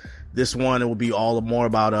mechanics. This one, it will be all more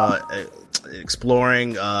about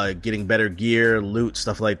exploring, getting better gear, loot,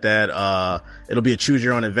 stuff like that. It'll be a choose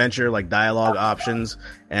your own adventure, like dialogue options,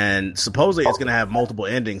 and supposedly it's going to have multiple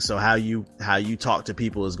endings. So how you talk to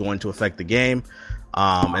people is going to affect the game.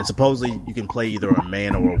 And supposedly you can play either a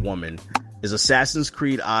man or a woman. Is Assassin's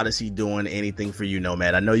Creed Odyssey doing anything for you,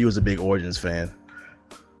 Nomad? I know you was a big Origins fan.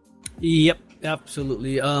 Yep.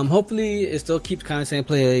 Absolutely. Hopefully it still keeps kind of same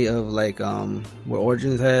play of like what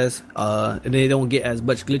Origins has, and they don't get as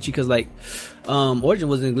much glitchy, because like Origin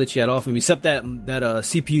wasn't glitchy at all for me, except that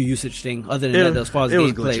CPU usage thing. Other than that, as far as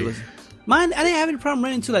gameplay was mine, I didn't have any problem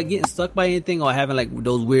running into like getting stuck by anything or having like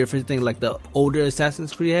those weird things like the older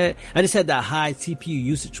Assassin's Creed had. I just had that high CPU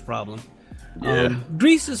usage problem. Yeah.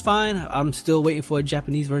 Greece is fine. I'm still waiting for a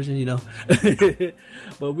Japanese version,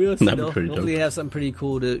 but we'll see. Hopefully, they have something pretty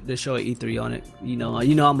cool to show at E3 on it.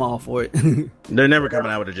 I'm all for it. They're never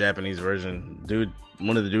coming out with a Japanese version, dude.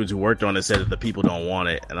 One of the dudes who worked on it said that the people don't want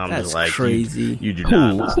it, and I'm just like, crazy. You do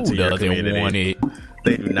not listen to your community. Want it?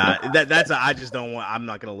 They do not. That's a I just don't want. I'm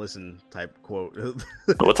not gonna listen type quote.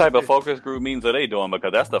 What type of focus group meetings are they doing?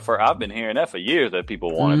 Because that's the first. I've been hearing that for years that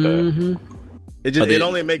people wanted that. It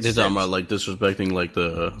only makes sense. They're talking about like disrespecting like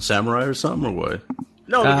the samurai or something, or what?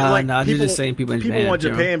 No, they're just saying people in Japan. Want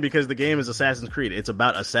Japan because the game is Assassin's Creed. It's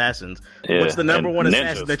about assassins. Yeah, what's the number one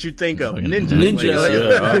assassin that you think of? Ninja.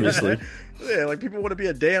 Yeah, obviously. Yeah, like people want to be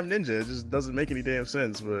a damn ninja. It just doesn't make any damn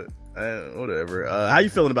sense. But whatever. How you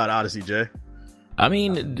feeling about Odyssey, Jay? I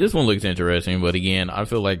mean, this one looks interesting, but again, I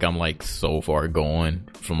feel like I'm like so far gone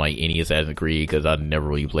from like any Assassin's Creed because I've never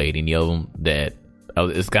really played any of them that.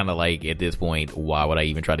 It's kind of like at this point, why would I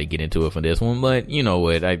even try to get into it for this one? But you know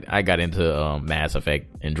what? I got into Mass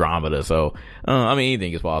Effect Andromeda, so I mean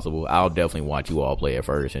anything is possible. I'll definitely watch you all play it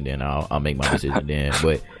first, and then I'll make my decision then.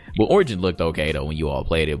 But Origin looked okay though when you all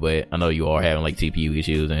played it, but I know you all having like CPU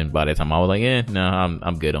issues, and by that time I was like,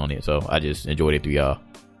 I'm good on it. So I just enjoyed it through y'all.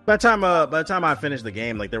 By the time I finished the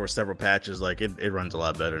game, like there were several patches. Like it runs a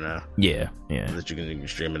lot better now. Yeah. That you can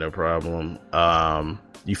stream it no problem.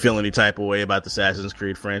 You feel any type of way about the Assassin's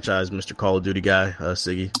Creed franchise, Mr. Call of Duty guy,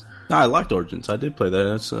 Siggy? No, I liked Origins. I did play that.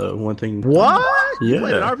 That's one thing. What? Yeah. You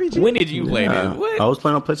played an RPG? When did you play it? What? I was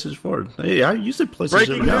playing on PlayStation 4. Hey, I used to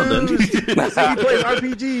PlayStation now then. He plays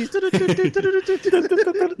RPGs.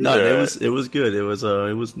 No, it was good.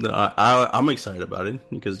 I'm excited about it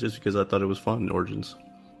because I thought it was fun. Origins.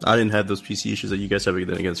 I didn't have those PC issues that you guys have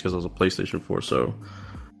against because I was a PlayStation 4. So.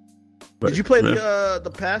 But, did you play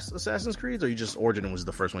the past Assassin's Creed, or you just Origin was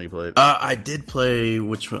the first one you played? I did play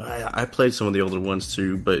which one? I played some of the older ones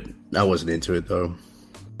too, but I wasn't into it though.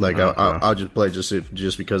 Like I'll just play just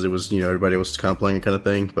because it was everybody else was kind of playing it kind of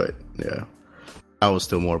thing. But yeah, I was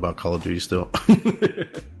still more about Call of Duty still.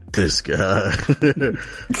 This guy.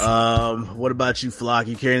 What about you, Flock?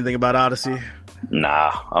 You care anything about Odyssey?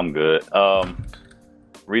 Nah, I'm good.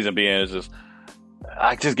 Reason being is just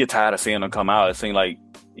I just get tired of seeing them come out. It seems like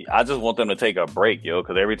I just want them to take a break, yo,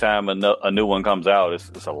 because every time a new one comes out,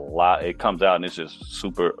 it's a lot. It comes out and it's just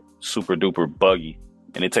super duper buggy,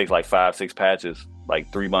 and it takes like 5-6 patches,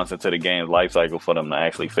 like 3 months into the game's life cycle for them to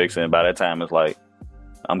actually fix it. And by that time, it's like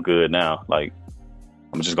I'm good now. Like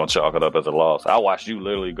I'm just gonna chalk it up as a loss. I watched you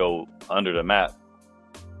literally go under the map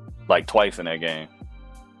like twice in that game,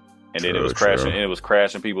 and then it was crashing. And it was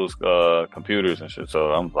crashing people's computers and shit.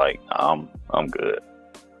 So I'm like, I'm good.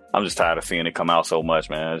 I'm just tired of seeing it come out so much,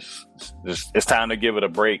 man. It's time to give it a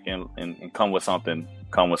break and come with something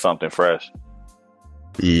fresh.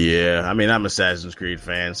 Yeah, I mean, I'm an Assassin's Creed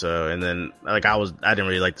fan, so, and then like I didn't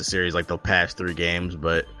really like the series like the past 3 games,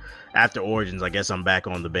 but after Origins, I guess I'm back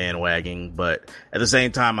on the bandwagon. But at the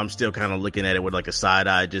same time, I'm still kind of looking at it with like a side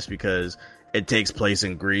eye, just because it takes place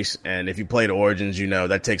in Greece, and if you played Origins, you know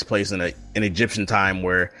that takes place in an Egyptian time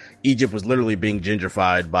where Egypt was literally being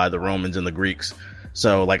gentrified by the Romans and the Greeks.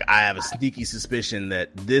 So, like, I have a sneaky suspicion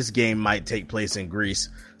that this game might take place in Greece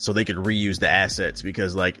so they could reuse the assets.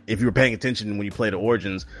 Because, like, if you were paying attention when you played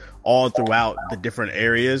Origins, all throughout the different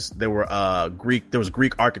areas, there was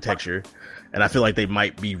Greek architecture. And I feel like they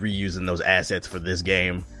might be reusing those assets for this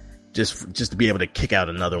game just to be able to kick out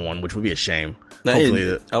another one, which would be a shame. I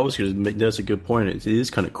was going to make that's a good point. It is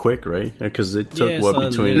kind of quick, right? Because it took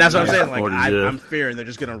between. And that's what I'm saying. Like I'm fearing they're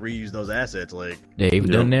just going to reuse those assets. Like they've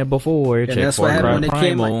done that before. And that's what happened when they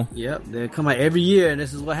came out. Yep, they come out every year, and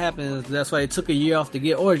this is what happens. That's why it took a year off to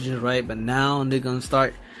get Origins right, but now they're going to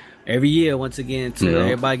start every year once again until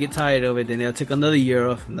everybody get tired of it. Then they'll take another year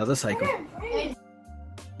off, another cycle.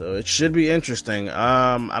 So it should be interesting.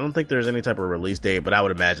 I don't think there's any type of release date, but I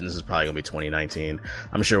would imagine this is probably going to be 2019.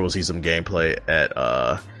 I'm sure we'll see some gameplay at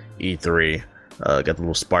E3. Got the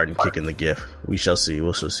little Spartan kick in the GIF. We shall see.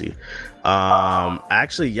 We'll see.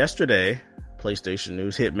 Actually, yesterday, PlayStation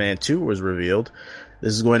News, Hitman 2 was revealed.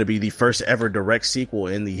 This is going to be the first ever direct sequel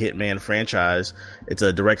in the Hitman franchise. It's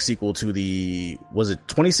a direct sequel to was it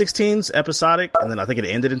 2016's episodic? And then I think it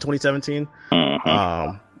ended in 2017.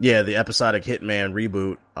 Yeah, the episodic Hitman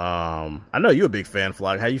reboot. I know you're a big fan,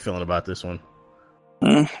 Flock. How you feeling about this one?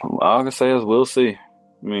 All I can say is we'll see.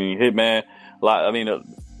 I mean, Hitman,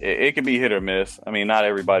 it could be hit or miss. I mean, not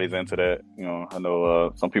everybody's into that. You know, I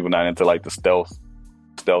know some people not into like the stealth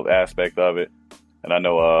aspect of it. And I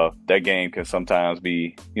know that game can sometimes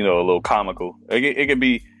be, you know, a little comical. It could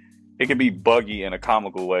be buggy in a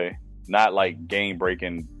comical way, not like game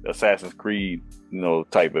breaking Assassin's Creed, you know,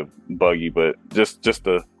 type of buggy, but just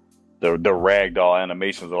the ragdoll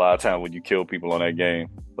animations. A lot of times when you kill people on that game,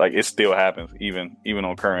 like it still happens even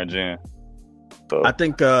on current gen. So I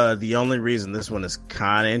think the only reason this one is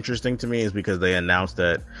kind of interesting to me is because they announced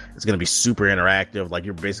that it's going to be super interactive. Like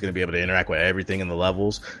you're basically going to be able to interact with everything in the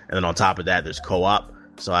levels, and then on top of that, there's co-op.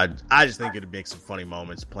 So I just think it'd make some funny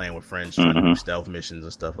moments playing with friends, trying to do stealth missions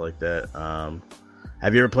and stuff like that.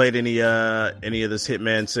 Have you ever played any of this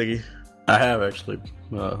Hitman, Siggy? I have actually,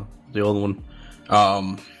 the old one.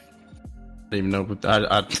 I didn't even know, but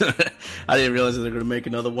I didn't realize that they're going to make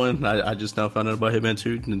another one. I just now found out about Hitman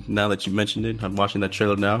 2. And now that you mentioned it, I'm watching that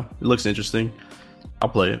trailer now. It looks interesting. I'll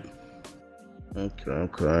play it.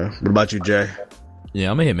 Okay. What about you, Jay?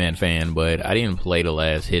 Yeah, I'm a Hitman fan, but I didn't play the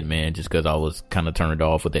last Hitman just because I was kind of turned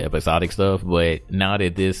off with the episodic stuff. But now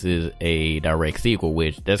that this is a direct sequel,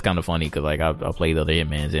 which that's kind of funny because like I played the other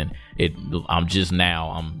Hitmans, and I'm just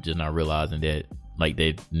not realizing that like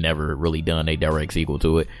they've never really done a direct sequel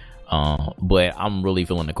to it. But I'm really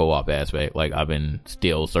feeling the co-op aspect. Like I've been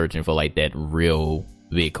still searching for like that real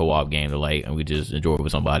big co-op game to like, and we just enjoy it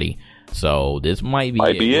with somebody. So this might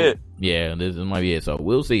be it. Yeah, this might be it. So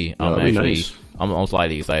we'll see. I'm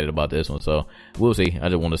slightly excited about this one. So we'll see. I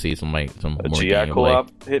just want to see some more GI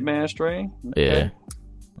co-op Hitman string. Okay.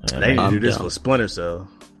 Yeah. They need to do this with Splinter Cell.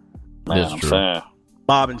 That's true.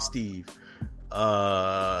 Bob and Steve.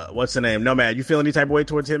 What's the name? Nomad, you feel any type of way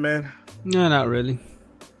towards Hitman? No, not really.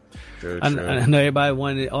 True. I know everybody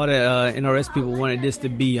wanted, all the NRS people wanted this to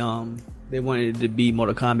be they wanted it to be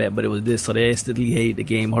Mortal Kombat, but it was this, so they instantly hated the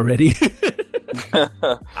game already.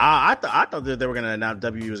 I thought that they were gonna announce,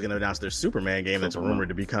 WB was gonna announce their Superman game that's rumored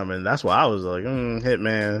to be coming. That's why I was like,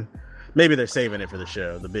 Hitman. Maybe they're saving it for the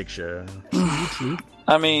show, the big show.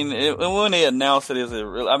 I mean, when they announce it, is it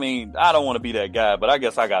real? I mean, I don't want to be that guy, but I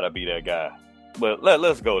guess I gotta be that guy. But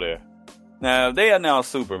let's go there. Now, if they announce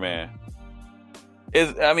Superman,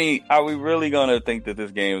 Are we really gonna think that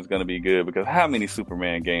this game is gonna be good? Because how many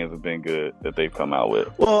Superman games have been good that they've come out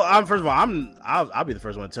with? Well, first of all, I'll be the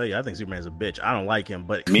first one to tell you I think Superman's a bitch. I don't like him,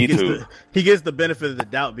 but Me too. He gets the benefit of the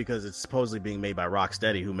doubt because it's supposedly being made by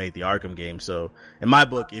Rocksteady, who made the Arkham game. So in my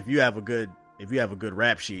book, if you have a good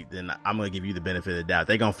rap sheet, then I'm gonna give you the benefit of the doubt.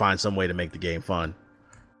 They're gonna find some way to make the game fun.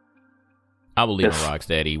 I believe in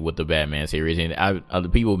Rocksteady with the Batman series, and the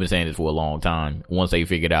people have been saying this for a long time. Once they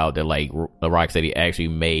figured out that like Rocksteady actually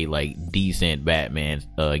made like decent Batman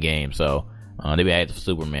games, so they've had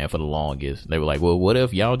Superman for the longest. They were like, well, what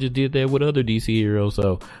if y'all just did that with other DC heroes?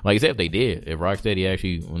 So like I said, if they did, if Rocksteady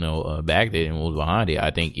actually backed it and was behind it,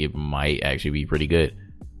 I think it might actually be pretty good.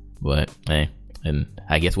 But and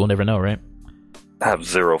I guess we'll never know, right? I have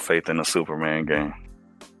zero faith in a Superman game.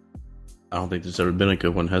 I don't think there's ever been a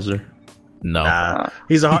good one, has there? No,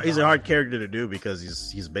 he's a hard character to do because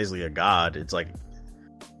he's basically a god. It's like,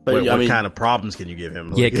 what kind of problems can you give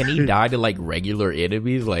him? Yeah, can he die to like regular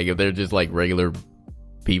enemies? Like if they're just like regular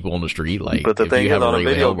people on the street, like. But the thing is, on a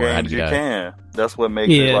video games, you can. That's what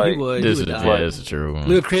makes it like. This is true.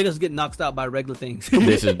 Little creators get knocked out by regular things.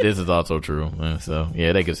 this is also true. So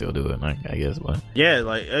yeah, they can still do it. Like, I guess, but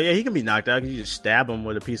he can be knocked out. You just stab him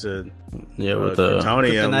with a piece of with the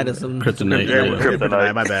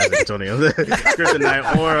kryptonite. My bad, Antonio.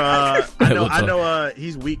 Kryptonite, or I know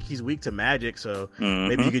he's weak. He's weak to magic, so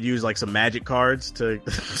maybe you could use like some magic cards to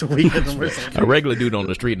weaken him. Or something. A regular dude on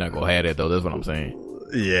the street not gonna have that though. That's what I'm saying.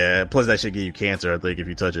 Yeah, plus that should give you cancer, I think, if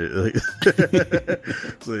you touch it.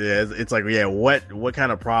 So yeah, it's like, yeah, what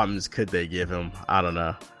kind of problems could they give him? I don't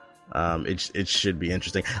know. It should be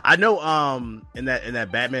interesting. I know in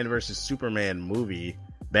that Batman versus Superman movie,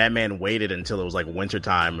 Batman waited until it was like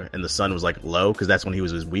wintertime and the sun was like low because that's when he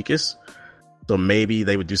was his weakest. So maybe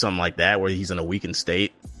they would do something like that where he's in a weakened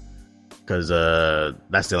state because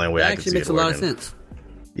that's the only way I can see it. Actually makes a lot of sense.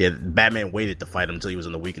 Yeah, Batman waited to fight him until he was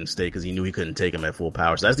in the weakened state because he knew he couldn't take him at full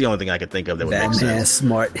power. So that's the only thing I could think of that would make sense. Batman's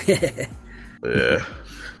smart. Yeah.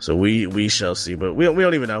 So we shall see, but we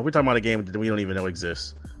don't even know. We're talking about a game that we don't even know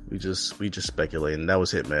exists. We just speculating. That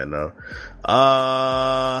was Hitman though.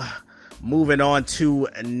 Moving on to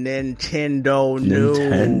Nintendo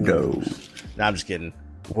news. Nah, I'm just kidding.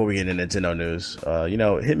 Before we get into Nintendo news,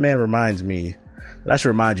 Hitman reminds me that I should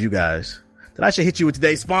remind you guys that I should hit you with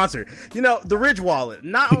today's sponsor. The Ridge Wallet.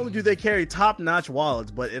 Not only do they carry top-notch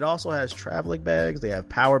wallets, but it also has traveling bags. They have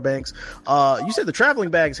power banks. You said the traveling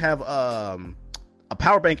bags have a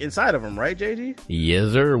power bank inside of them, right, JG?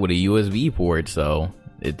 Yes, sir, with a USB port. So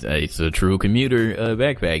it's a true commuter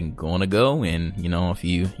backpack. Going to go, and if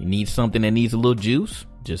you need something that needs a little juice,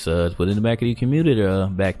 just put it in the back of your commuter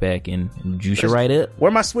backpack and juice it right up.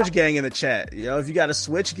 Where my Switch gang in the chat? If you got a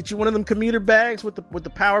Switch, get you one of them commuter bags with the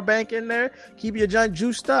power bank in there. Keep your junk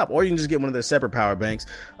juiced up, or you can just get one of their separate power banks.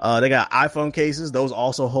 They got iPhone cases; those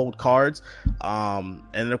also hold cards. And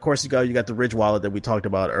then of course you got the Ridge Wallet that we talked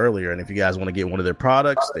about earlier. And if you guys want to get one of their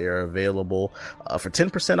products, they are available for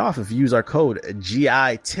 10% off if you use our code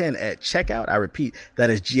GI10 at checkout. I repeat,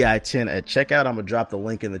 that is GI10 at checkout. I'm gonna drop the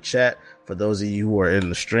link in the chat. For those of you who are in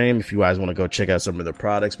the stream, if you guys want to go check out some of their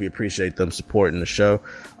products, we appreciate them supporting the show.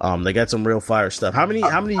 They got some real fire stuff. How many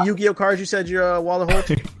Yu-Gi-Oh cards you said your wallet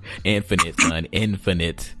holds? Infinite, son,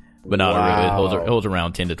 infinite. But not really. It holds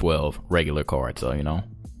around 10 to 12 regular cards. So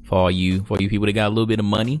for all you people that got a little bit of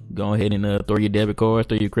money, go ahead and throw your debit cards,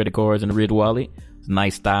 throw your credit cards in the Ridge Wallet. It's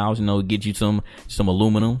nice styles, get you some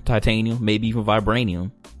aluminum, titanium, maybe even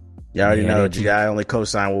vibranium. You already know GI only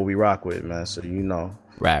co-sign what we rock with, man. So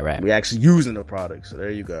Right. We actually using the product, so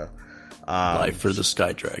there you go. Life for the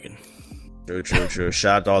Sky Dragon. True.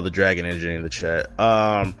 Shout out to all the Dragon Engine in the chat.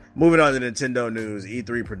 Moving on to Nintendo news,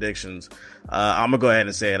 E3 predictions. I'm gonna go ahead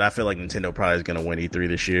and say it. I feel like Nintendo probably is gonna win E3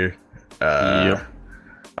 this year. Yep.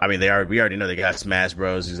 I mean, we already know they got Smash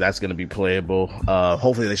Bros. That's gonna be playable.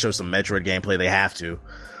 Hopefully they show some Metroid gameplay. They have to.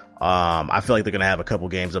 I feel like they're gonna have a couple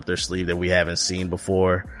games up their sleeve that we haven't seen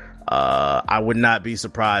before. I would not be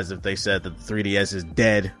surprised if they said that the 3DS is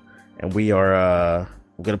dead and we're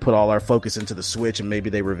going to put all our focus into the Switch, and maybe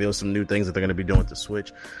they reveal some new things that they're going to be doing with the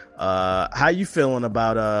Switch. How you feeling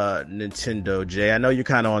about Nintendo, Jay? I know you're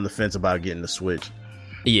kind of on the fence about getting the Switch.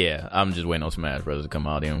 Yeah, I'm just waiting on Smash Bros. To come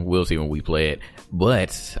out, and we'll see when we play it.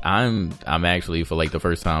 But I'm actually, for like the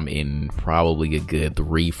first time in probably a good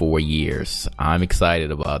 3-4 years, I'm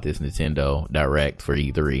excited about this Nintendo Direct for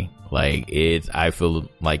E3. I feel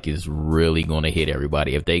like it's really going to hit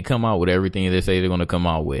everybody. If they come out with everything they say they're going to come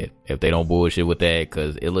out with, if they don't bullshit with that,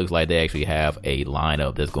 because it looks like they actually have a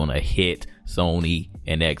lineup that's going to hit Sony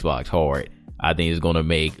and Xbox hard, I think it's going to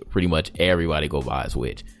make pretty much everybody go buy a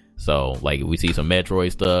Switch. So like we see some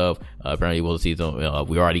Metroid stuff. Apparently we'll see some.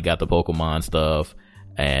 We already got the Pokemon stuff,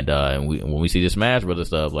 and when we see the Smash Brothers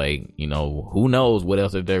stuff, like who knows what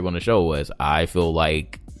else if they're going to show us. I feel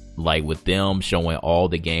like with them showing all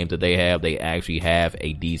the games that they actually have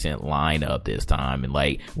a decent lineup this time, and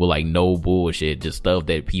like with like no bullshit, just stuff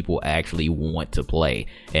that people actually want to play.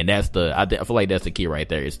 And that's I feel like that's the key right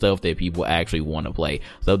there. It's stuff that people actually want to play,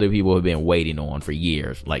 stuff that people have been waiting on for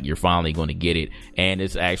years. Like you're finally going to get it, and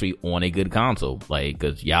it's actually on a good console. Like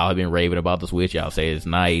because y'all have been raving about the Switch, y'all say it's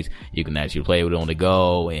nice, you can actually play with it on the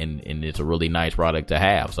go, and it's a really nice product to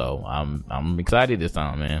have. So I'm excited this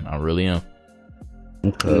time, man. I really am.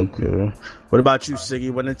 Okay. What about you, Siggy?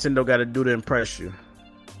 What Nintendo got to do to impress you?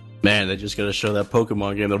 Man, they just got to show that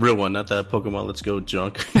Pokemon game, the real one, not that Pokemon Let's Go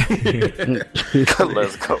junk.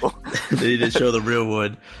 Let's go. They need to show the real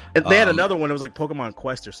one. They had another one. It was like Pokemon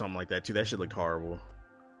Quest or something like that too. That shit looked horrible.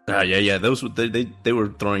 Yeah. Those they were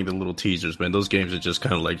throwing the little teasers, man. Those games are just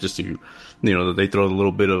kind of like just to, they throw a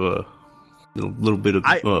little bit of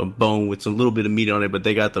bone with some little bit of meat on it, but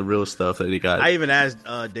they got the real stuff that they got. I even asked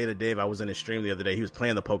Data Dave. I was in his stream the other day. He was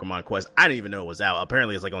playing the Pokemon Quest. I didn't even know it was out.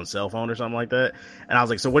 Apparently, it's like on cell phone or something like that. And I was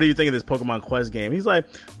like, "So, what do you think of this Pokemon Quest game?" He's like,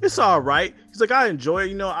 "It's all right." He's like, "I enjoy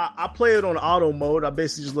it. I play it on auto mode. I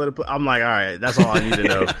basically just let it play." I'm like, "All right, that's all I need to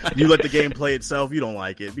know. You let the game play itself. You don't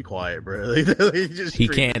like it. Be quiet, bro." He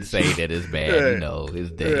can't say that it's bad.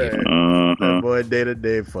 It's Dave. That boy Data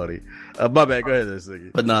Dave funny. My bad. Go ahead,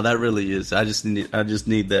 Siggy. But no, that really is. I just need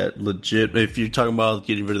that legit. If you're talking about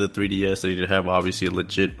getting rid of the 3DS, they need to have obviously a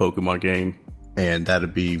legit Pokemon game, and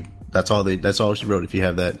that's all she wrote. If you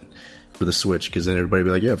have that for the Switch, because then everybody be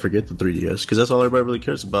like, yeah, forget the 3DS, because that's all everybody really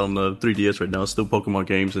cares about on the 3DS right now. It's still Pokemon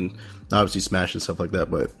games and obviously Smash and stuff like that,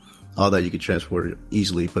 but all that you can transfer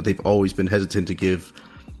easily. But they've always been hesitant to give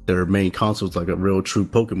their main consoles like a real true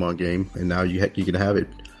Pokemon game, and now you can have it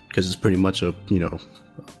because it's pretty much a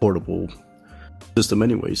portable system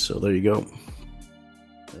anyway. So there you go.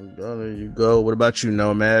 There you go. What about you,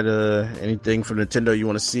 Nomad? Anything from Nintendo you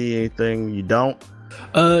want to see? Anything you don't?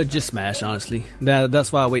 Just Smash, honestly.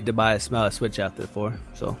 That's why I wait to buy a Switch after for.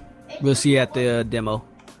 So we'll see at the demo.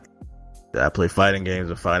 I play fighting games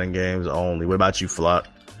and fighting games only. What about you, Flock?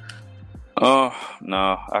 No,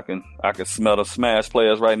 I can smell the Smash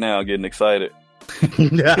players right now getting excited.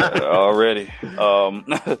 Already.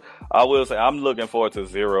 I will say I'm looking forward to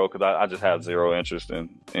Zero because I just have zero interest and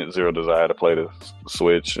zero desire to play the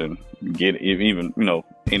Switch and get even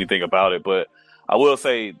anything about it. But I will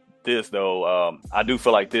say this though, I do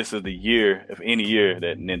feel like this is the year, if any year,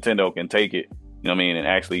 that Nintendo can take it, and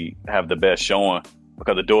actually have the best showing,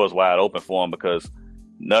 because the door is wide open for them, because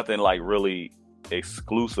nothing like really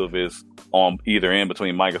exclusive is on either end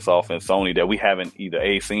between Microsoft and Sony that we haven't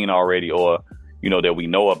either seen already or that we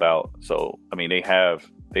know about. So they have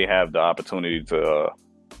the opportunity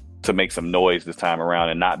to make some noise this time around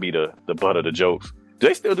and not be the butt of the jokes. Do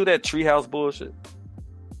they still do that Treehouse bullshit?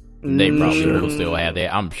 They probably will still have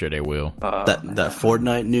that. I'm sure they will. That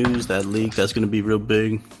Fortnite news, that leak, that's going to be real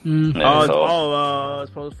big. Fortnite's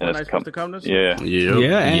supposed to come this year?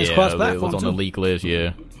 Yeah, and it's cross platform. It was on the leak list,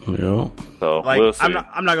 yeah. So we'll see. I'm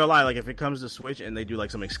not gonna lie, like if it comes to Switch and they do like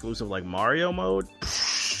some exclusive like Mario mode,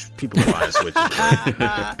 people would buy the Switch.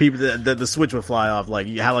 People, the Switch would fly off. Like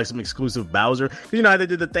you have like some exclusive Bowser, because how they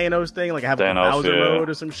did the Thanos thing, like have a Bowser mode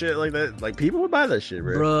or some shit like that. Like people would buy that shit,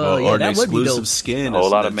 bro. Or an exclusive skin, a whole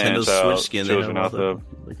lot of Nintendo Switch skin. Children out there.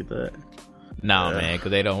 Look at that. Nah, man, because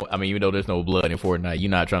they don't. Even though there's no blood in Fortnite, you're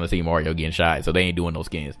not trying to see Mario getting shot, so they ain't doing no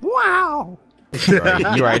skins. Wow.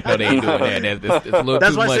 Right. You're right, though, they ain't doing that. It's a little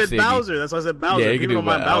That's too why much. I said Bowser. That's why I said Bowser. Yeah, you can do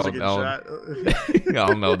mind Bowser getting shot. I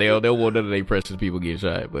don't know. They'll want none of their precious people get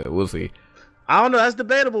shot, but we'll see. I don't know. That's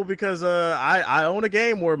debatable because I own a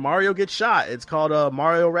game where Mario gets shot. It's called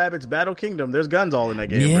Mario Rabbids Battle Kingdom. There's guns all in that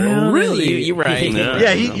game. Yeah, bro. really? You're right.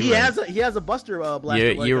 Yeah, he has a Buster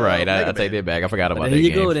blaster. You're right. I take that back. I forgot about that game. There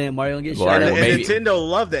you go, then Mario gets shot. And Nintendo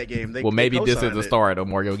loved that game. Maybe this is the start of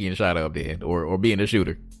Mario getting shot up then, or being a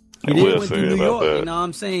shooter. He did went to New York, you know what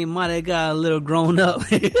I'm saying? Might have got a little grown up.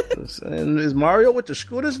 And is Mario with the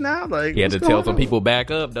scooters now? Like he had to tell some people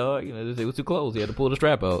back up, dog. It was too close. He had to pull the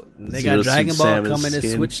strap out. They got Dragon Ball coming to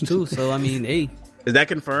Switch too, so hey. Is that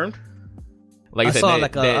confirmed? Like I said,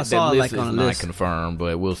 I saw that like list on is a not list. confirmed,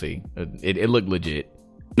 but we'll see. It looked legit.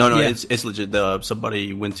 No, it's legit.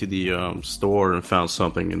 Somebody went to the store and found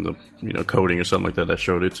something in the coding or something like that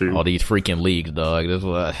showed it too. All these freaking leaks, dog. That's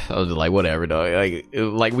what I was just like, whatever, dog.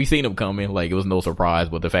 Like we seen them coming. Like it was no surprise,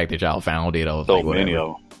 but the fact that y'all found it, I was like, whatever. Many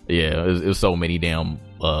of them. Yeah, it was so many damn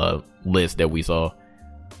lists that we saw.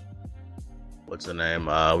 what's the name?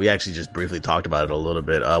 We actually just briefly talked about it a little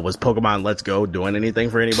bit. Was Pokemon Let's Go doing anything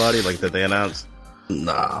for anybody like that they announced?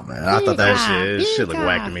 Nah, man. I thought that shit looked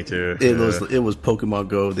whack to me too. It was Pokemon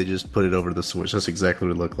Go. They just put it over the Switch. That's exactly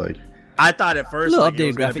what it looked like. I thought at first like, it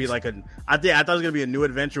was graphics. gonna be like I thought it was gonna be a new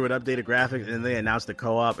adventure with updated graphics, and then they announced the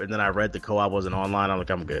co-op, and then I read the co-op wasn't online. I'm like,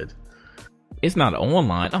 I'm good. It's not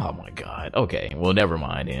online. Oh my god. Okay, well, never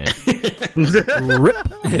mind then. Rip.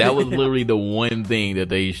 That was literally the one thing that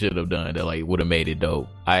they should have done that like would have made it dope.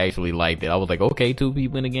 I actually liked it. I was like, okay, 2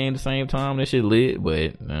 people in the game at the same time, that shit lit,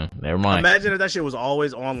 but never mind. Imagine if that shit was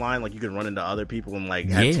always online, like you could run into other people and like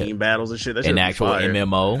have team battles and shit. That shit an would be actual fire.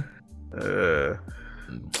 MMO.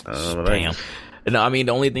 Damn. No, I mean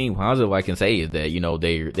the only thing positive I can say is that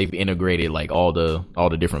they've integrated like all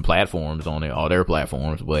the different platforms on it, all their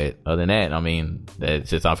platforms. But other than that, I mean,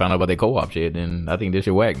 since I found out about their co-op shit, then I think this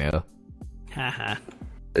shit whack now.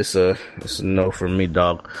 It's a no for me,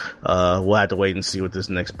 dog. We'll have to wait and see what this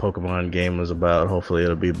next Pokemon game is about. Hopefully,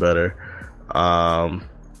 it'll be better. I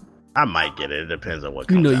might get it. It depends on what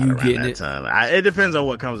comes out around that time. It depends on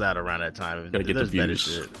what comes out around that time. Gotta get the views.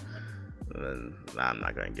 Shit, I'm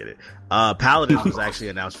not gonna get it. Paladins was actually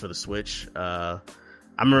announced for the Switch. I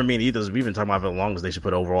remember me and Ethos, we've been talking about it for the longest. They should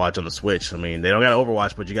put Overwatch on the Switch. I mean, they don't got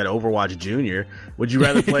Overwatch, but you got Overwatch Junior. Would you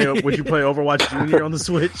rather play? Would you play Overwatch Junior on the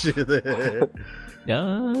Switch?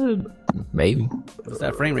 Maybe. What's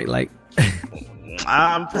that frame rate like?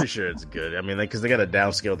 I'm pretty sure it's good. I mean, because they got to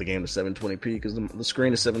downscale the game to 720p because the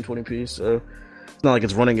screen is 720p, so it's not like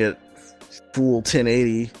it's running at full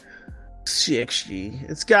 1080. 60.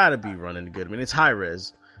 It's gotta be running good. I mean, it's high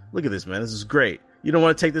res. Look at this, man. This is great. You don't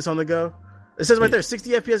want to take this on the go? It says right there,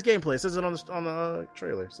 60 FPS gameplay. It says it on the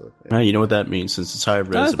trailer. So yeah. You know what that means? Since it's high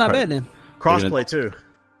res, that's not bad then. Crossplay too.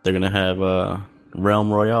 They're gonna have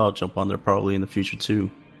Realm Royale jump on there probably in the future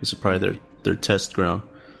too. This is probably their test ground.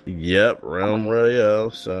 Yep, Realm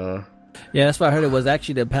Royale. So yeah, that's why I heard it was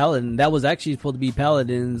actually the Paladin. That was actually supposed to be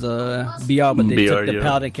Paladin's BR, but they took the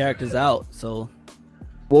Paladin characters out. So.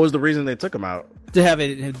 What was the reason they took them out? To have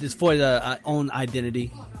it just for the own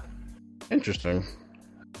identity. Interesting.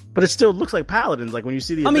 But it still looks like Paladins, like when you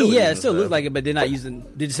see the. I mean, yeah, it still looks like it, but they're not using.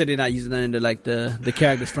 They just said they're not using none of the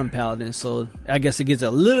characters from Paladin. So I guess it gives a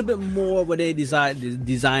little bit more where they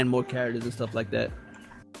design more characters and stuff like that.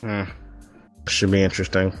 Should be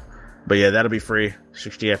interesting. But yeah, that'll be free,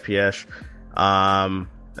 60 FPS. And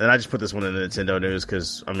I just put this one in the Nintendo news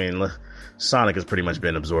because I mean, Sonic has pretty much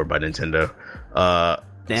been absorbed by Nintendo.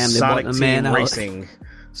 Damn,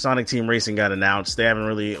 Sonic Team Racing got announced. They haven't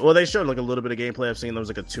really. Well, they showed like a little bit of gameplay. I've seen there was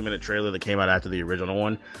like a 2-minute trailer that came out after the original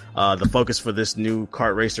one. The focus for this new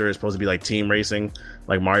kart racer is supposed to be like team racing,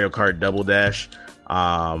 like Mario Kart Double Dash.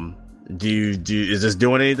 Is this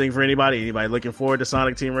doing anything for anybody? Anybody looking forward to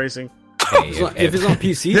Sonic Team Racing? If it's on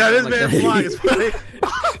PC, yeah, this man flying is funny.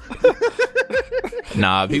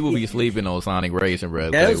 Nah, people be sleeping on Sonic Racing,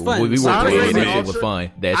 bro. Yeah, it was fun. We were playing, that shit was fun.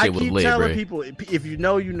 That shit was lit, bro. I keep telling people, if you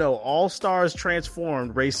know, All Stars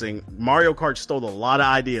Transformed Racing, Mario Kart stole a lot of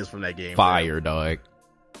ideas from that game. Fire, dog.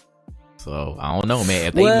 So, I don't know, man.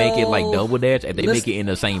 If they make it like Double Dash, if they make it in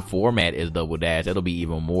the same format as Double Dash, it'll be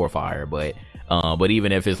even more fire. But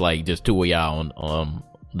even if it's like just two of y'all on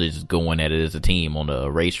just going at it as a team on the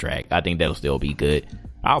racetrack, I think that'll still be good.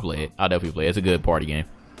 I'll play it. I'll definitely play it. It's a good party game.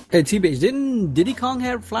 Hey, T-Base, didn't Diddy Kong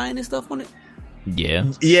have flying and stuff on it?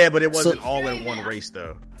 Yeah, but it wasn't all in one race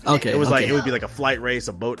though. Okay, it was like it would be like a flight race,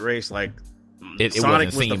 a boat race. Like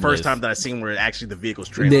Sonic was the first time that I seen where actually the vehicles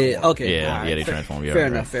transformed. They transformed.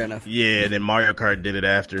 Fair enough. Yeah, and then Mario Kart did it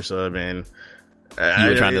after. So I mean, you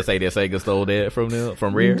were trying to say that Sega stole that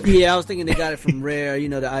from Rare? Yeah, I was thinking they got it from Rare. You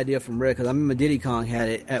know, the idea from Rare because I remember Diddy Kong had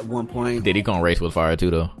it at one point. Diddy Kong race was fire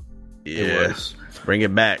too, though. Yeah, bring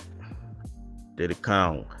it back. Diddy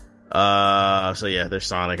Kong. So yeah, there's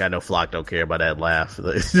Sonic. I know Flock don't care about that laugh.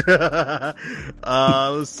 Let's see.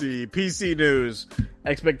 PC news.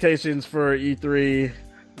 Expectations for E3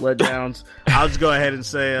 letdowns. I'll just go ahead and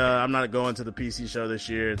say I'm not going to the PC show this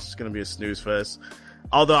year. It's just going to be a snooze fest.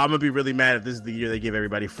 Although I'm gonna be really mad if this is the year they give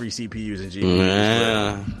everybody free CPUs and GPUs.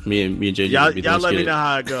 Yeah, me and JJ. Y'all let me know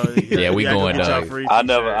how it goes. Yeah, we going. I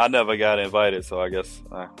never got invited, so I guess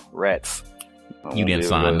rats. You didn't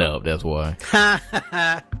sign up. That's why.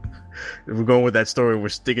 If we're going with that story, we're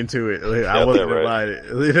sticking to it. I wasn't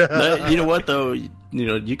invited. You know what though?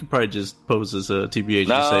 You could probably just pose as a TBH.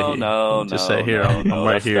 Just say here. I'm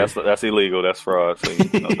right here. That's illegal. That's fraud. So,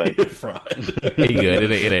 thank you. Fraud. He good.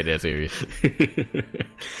 It ain't that serious.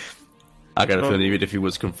 I got a feeling even if he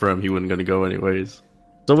was confirmed, he wasn't going to go anyways.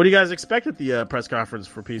 So, what do you guys expect at the press conference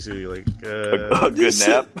for PC? Like a good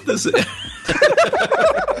nap.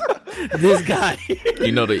 This guy.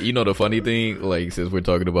 You know the funny thing, like since we're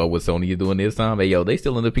talking about what Sony is doing this time, hey yo, they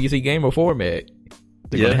still in the PC gamer format.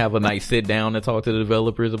 They're gonna have a nice sit down and talk to the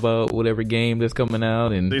developers about whatever game that's coming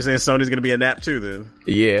out. And So you're saying Sony's gonna be a nap too, then?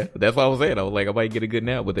 yeah, that's what I was saying. I was like, I might get a good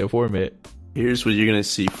nap with their format. Here's what you're gonna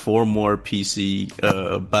see: 4 more PC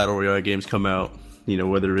battle royale games come out. You know,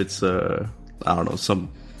 whether it's I don't know,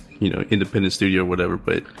 some independent studio or whatever,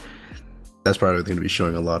 but that's probably going to be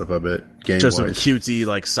showing a lot of, I bet, game-wise. Just some cutesy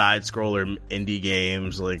like side scroller indie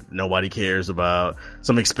games like nobody cares about.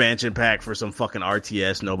 Some expansion pack for some fucking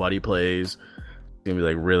RTS nobody plays. It's gonna be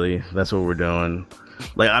like, really? That's what we're doing?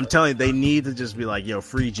 Like, I'm telling you, they need to just be like, yo,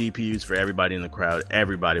 free GPUs for everybody in the crowd.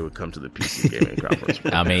 Everybody would come to the PC gaming conference.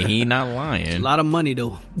 I mean, he not lying. A lot of money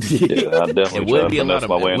though. Yeah, I definitely It would be a lot finesse of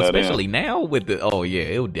my way in that especially in. now with the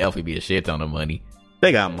it would definitely be a shit ton of money.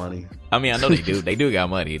 They got money. I mean, I know they do. They do got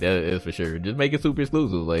money. That is for sure. Just make it super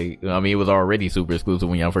exclusive. Like, I mean, it was already super exclusive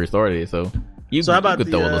when y'all first started. So you, So how about you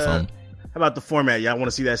could throw a little something. How about the format? Y'all want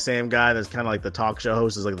to see that same guy that's kind of like the talk show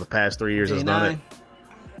host is like the past 3 years has done it?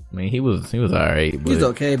 I mean, he was all right. But He's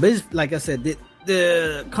okay, but it's, like I said,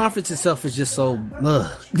 the conference itself is just so.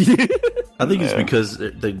 I think it's because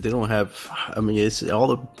they don't have. I mean, it's all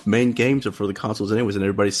the main games are for the consoles anyways, and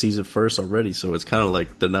everybody sees it first already. So it's kind of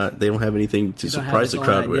like they don't have anything to surprise the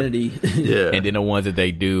crowd with. Yeah, and then the ones that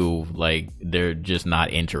they do, like, they're just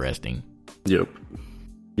not interesting. Yep.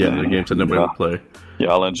 Yeah, they're games that nobody would play.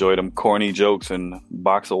 Y'all enjoy them corny jokes and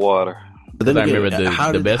box of water. But then I again,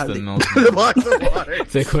 remember the best announcement.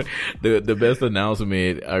 The best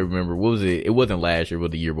announcement I remember, what was it? It wasn't last year, but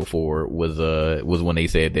the year before was when they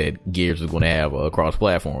said that Gears was going to have a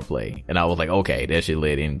cross-platform play, and I was like, okay, that shit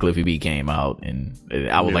lit. And Cliffy B came out, and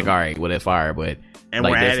I was like, all right, well that's fire, but and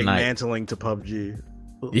like, we're that's adding not mantling to PUBG.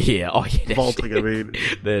 Yeah, oh yeah, that Vaulting. shit. I mean,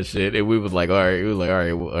 that shit, and we was like, all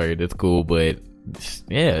right, that's cool, but.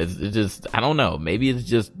 Yeah, it's just, I don't know. Maybe it's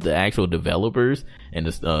just the actual developers and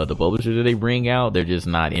the publishers that they bring out. They're just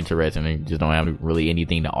not interested and just don't have really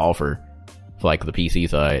anything to offer for like the PC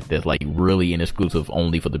side that's like really an exclusive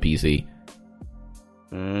only for the PC.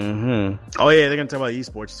 Mm-hmm. Oh yeah, they're gonna talk about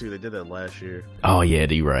esports too. They did that last year. Oh yeah,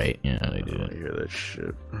 you're right. Yeah, they did. I hear that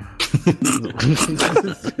shit.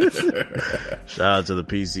 Shout out to the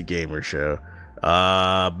PC Gamer Show.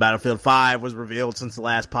 Battlefield 5 was revealed since the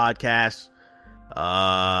last podcast. You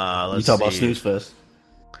talk about Snooze Fest.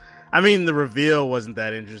 I mean, the reveal wasn't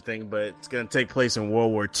that interesting, but it's going to take place in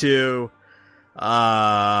World War II.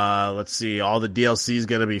 Let's see. All the DLC is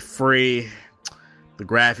going to be free. The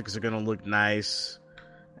graphics are going to look nice.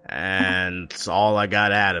 And it's all I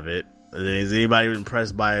got out of it. Is anybody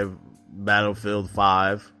impressed by Battlefield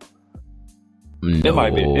 5? No.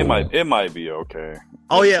 It might be okay.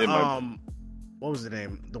 Oh, yeah. What was the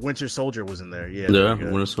name? The Winter Soldier was in there. Yeah,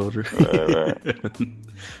 Winter Soldier. Right.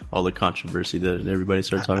 All the controversy that everybody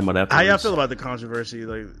started talking about after. How y'all feel about the controversy?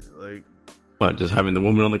 Like what? Just having the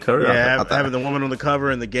woman on the cover? Yeah, having the woman on the cover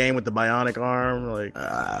in the game with the bionic arm. Like,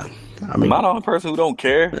 I mean, am I the only person who don't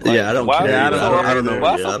care? Like, yeah, I don't care. I don't know.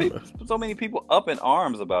 Why so many people up in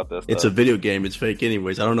arms about this stuff? It's a video game. It's fake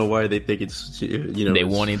anyways. I don't know why they think it's, they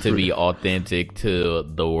want it to be authentic to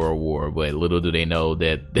the World War, but little do they know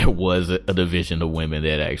that there was a division of women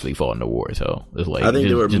that actually fought in the war. So it's like, I think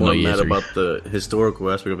they were more mad history about the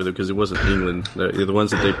historical aspect of it because it wasn't England. The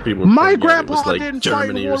ones that people my grandpa was like didn't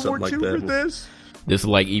Germany fight or something like that. For this. This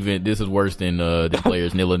is worse than the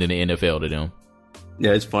players kneeling in the NFL to them.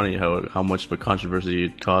 Yeah, it's funny how much of a controversy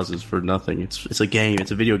it causes for nothing. It's a game. It's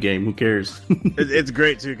a video game. Who cares? It's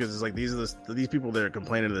great too because it's like these people that are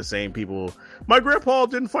complaining are the same people. My grandpa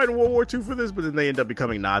didn't fight in World War II for this, but then they end up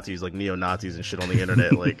becoming Nazis, like neo Nazis and shit on the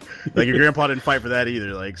internet. like your grandpa didn't fight for that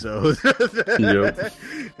either. Like so, Yep.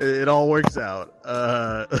 It all works out.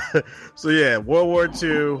 So yeah, World War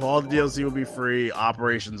II. All the DLC will be free.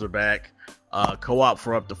 Operations are back. Co-op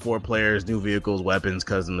for up to 4 players, new vehicles, weapons,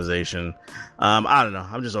 customization. I don't know.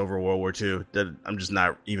 I'm just over World War II. I'm just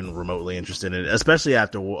not even remotely interested in it, especially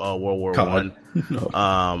after World War One.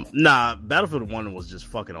 No. Battlefield 1 was just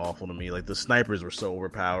fucking awful to me. Like the snipers were so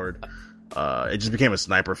overpowered. It just became a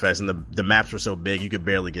sniper fest, and the maps were so big you could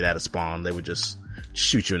barely get out of spawn. They would just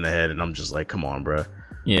shoot you in the head, and I'm just like, come on, bro.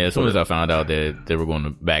 Yeah, as soon as I found out that they were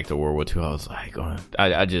going back to World War II, I was like,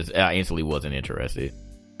 I instantly wasn't interested.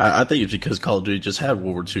 I think it's because Call of Duty just had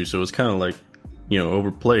World War II, so it's kind of like,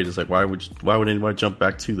 overplayed. It's like, why would anybody jump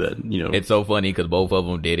back to that? It's so funny because both of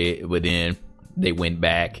them did it, but then they went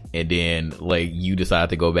back, and then like you decide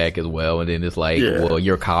to go back as well, and then it's like, well,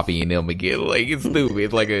 you're copying them again. Like it's stupid.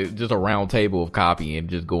 It's like just a round table of copying,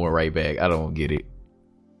 just going right back. I don't get it.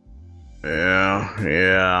 I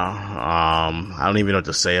don't even know what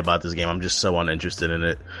to say about this game. I'm just so uninterested in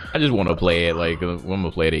it. I just want to play it. Like, I'm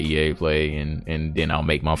gonna play the EA play, and then I'll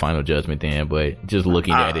make my final judgment then. But just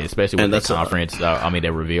looking at it, especially with the conference,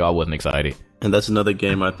 that reveal, I wasn't excited. And that's another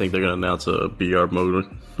game I think they're gonna announce a BR mode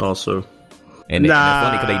also. And it's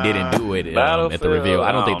funny because they didn't do it at the reveal.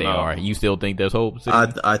 I don't think they are. You still think there's hope?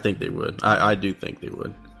 I think they would. I do think they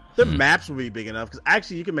would. The maps will be big enough because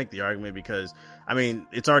actually you can make the argument because I mean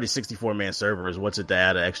it's already 64-man servers. What's it to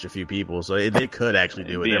add an extra few people? So they could actually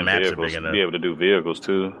do it. Their maps are big enough. Be able to do vehicles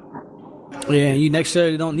too. Yeah, you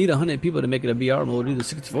necessarily don't need 100 people to make it a BR mode. Either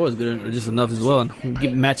 64 is good or just enough as well.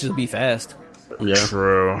 Get matches to be fast. Yeah,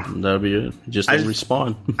 true. That'll be it. Just don't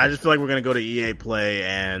respawn. I just feel like we're gonna go to EA Play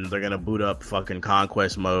and they're gonna boot up fucking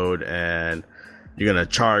Conquest mode and you're gonna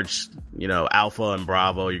charge, Alpha and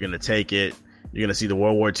Bravo. You're gonna take it. You're gonna see the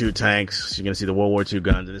World War II tanks. You're gonna see the World War II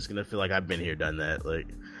guns, and it's gonna feel like I've been here, done that. Like,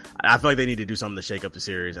 I feel like they need to do something to shake up the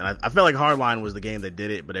series. And I feel like Hardline was the game that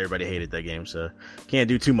did it, but everybody hated that game, so can't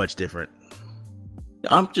do too much different.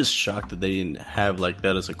 I'm just shocked that they didn't have like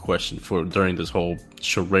that as a question for during this whole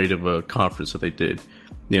charade of a conference that they did.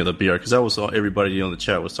 The BR, because that was all everybody on the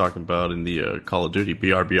chat was talking about in the Call of Duty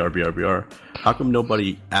BR. How come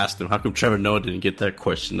nobody asked them? How come Trevor Noah didn't get that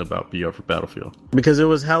question about BR for Battlefield? Because it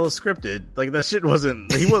was hella scripted. Like that shit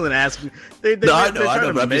wasn't. He wasn't asking. I know.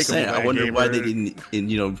 I'm just saying. I wonder why they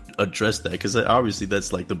didn't, address that because obviously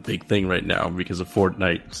that's like the big thing right now because of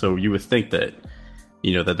Fortnite. So you would think that.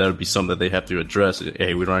 That would be something that they have to address.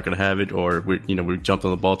 Hey, we're not going to have it, or we jumped on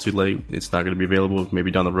the ball too late. It's not going to be available. Maybe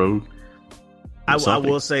down the road. I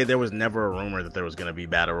will say there was never a rumor that there was going to be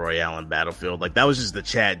Battle Royale in Battlefield. Like that was just the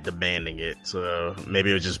chat demanding it. So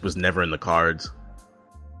maybe it just was never in the cards.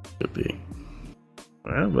 Could be.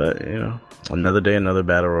 Well, but another day, another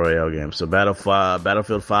Battle Royale game. So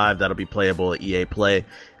Battlefield 5, that'll be playable at EA Play.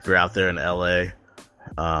 If you're out there in LA,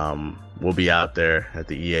 we'll be out there at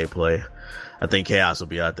the EA Play. I think Chaos will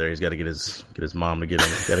be out there. He's got to get his mom to get him.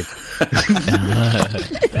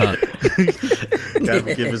 Got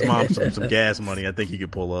to give his mom some gas money. I think he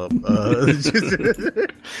could pull up. Get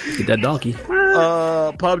that donkey.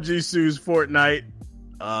 PUBG sues Fortnite.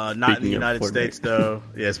 Not in the United States though.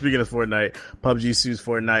 Yeah, speaking of Fortnite, PUBG sues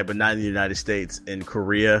Fortnite, but not in the United States. In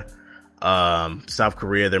Korea. South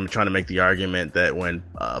Korea, they're trying to make the argument that when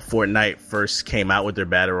Fortnite first came out with their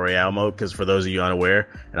Battle Royale mode, because for those of you unaware,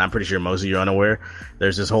 and I'm pretty sure most of you are unaware,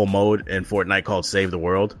 there's this whole mode in Fortnite called Save the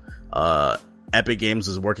World. Epic Games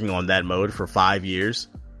was working on that mode for 5 years,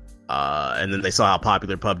 and then they saw how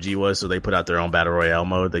popular PUBG was, so they put out their own Battle Royale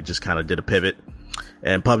mode. They just kind of did a pivot,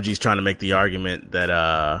 and PUBG's trying to make the argument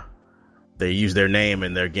that they use their name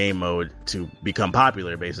and their game mode to become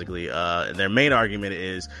popular, basically. Their main argument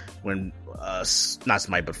is when,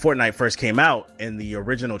 Fortnite first came out, in the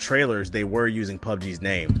original trailers, they were using PUBG's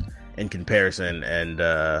name in comparison, and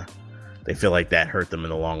they feel like that hurt them in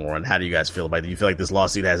the long run. How do you guys feel about it? Do you feel like this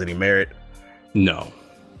lawsuit has any merit? No.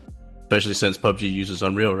 Especially since PUBG uses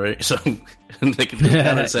Unreal, right? So they can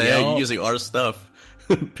kind of say, hey, you're using our stuff.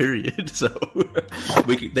 Period. So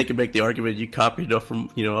they can make the argument you copied it from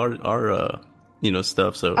our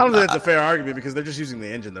stuff. So I don't think that's a fair argument because they're just using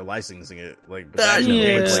the engine, they're licensing it. Like,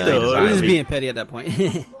 still, it was being petty at that point.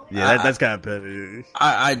 Yeah, that's kind of petty.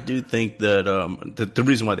 I do think that the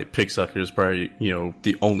reason why they picked Sucker is probably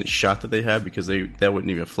the only shot that they have because that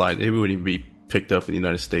wouldn't even fly. It wouldn't even be picked up in the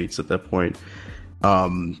United States at that point.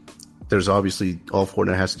 There's obviously all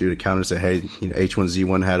Fortnite has to do to counter and say, hey,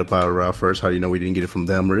 H1Z1 had a Battle Royale first. How do you know we didn't get it from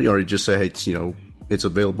them? Or just say, hey, it's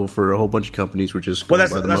available for a whole bunch of companies. We're just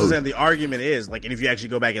that's what I'm saying. The argument is like, and if you actually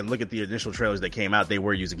go back and look at the initial trailers that came out, they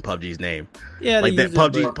were using PUBG's name. Yeah, like that.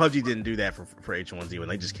 PUBG didn't do that for H1Z1.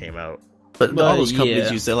 They just came out. But all those companies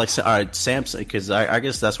use that, like, all right, Samsung, because I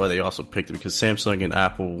guess that's why they also picked it, because Samsung and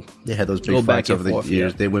Apple, they had those big fights over the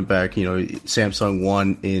years. Yeah. They went back, Samsung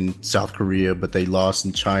won in South Korea, but they lost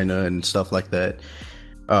in China and stuff like that.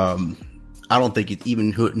 I don't think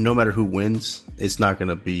no matter who wins, it's going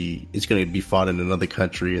to be fought in another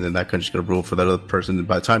country, and then that country's going to rule for that other person. And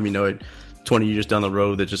by the time you know it, 20 years down the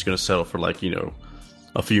road, they're just going to settle for a few $1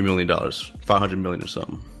 million, $500 million or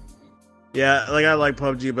something. Yeah, I like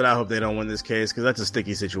PUBG, but I hope they don't win this case because that's a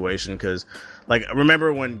sticky situation. Because,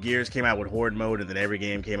 remember when Gears came out with Horde mode and then every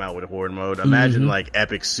game came out with Horde mode? Imagine,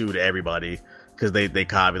 Epic sued everybody because they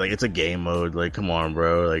copy. Like, it's a game mode. Like, come on,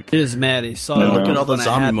 bro. Like, it is mad. They saw look at all the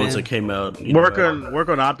zombie modes that came out. Work on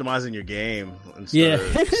optimizing your game instead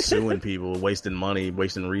of suing people, wasting money,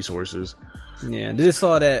 wasting resources. Yeah, they just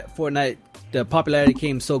saw that Fortnite, the popularity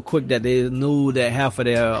came so quick that they knew that half of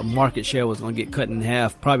their market share was going to get cut in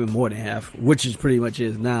half, probably more than half, which is pretty much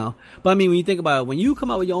is now. But I mean, when you think about it, when you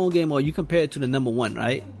come out with your own game or you compare it to the number one,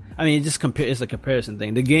 right? I mean, it's a comparison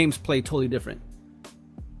thing. The games play totally different.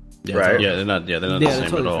 Yeah, right? Yeah, they're not the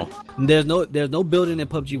same totally at all. Different. There's no building in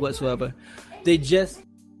PUBG whatsoever. They just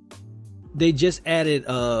added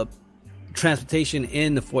transportation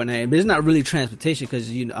in the Fortnite, but it's not really transportation because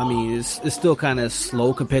it's still kind of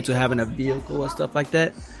slow compared to having a vehicle and stuff like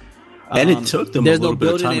that. And it took them a little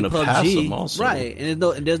bit of time to pass them also. Right, and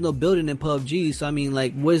there's no building in PUBG, so I mean,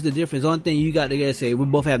 like, what's the difference? The only thing you got to get say, we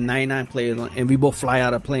both have 99 players and we both fly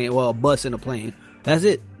out a plane, well, a bus in a plane. That's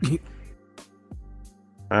it.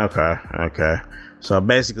 Okay. So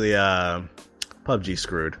basically, PUBG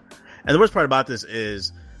screwed. And the worst part about this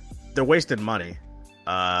is they're wasting money.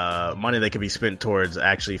 Money that could be spent towards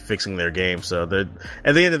actually fixing their game. So at the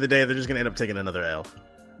end of the day, they're just going to end up taking another L.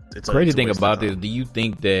 It's crazy thing about this. Do you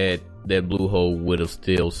think that Bluehole would have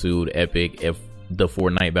still sued Epic if the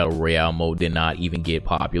Fortnite Battle Royale mode did not even get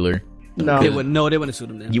popular? No, they wouldn't have sued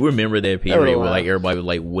them then. You remember that period where like everybody was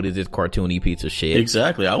like, "What is this cartoony piece of shit?"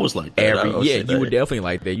 Exactly, I was like that. You were definitely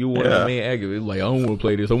like that. You were like, I don't want to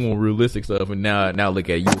play this. I want realistic stuff. And now look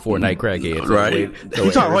at you, Fortnite crackhead. Right?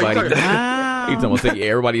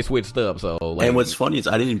 Everybody switched up. So, like, and what's funny is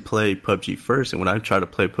I didn't play PUBG first, and when I tried to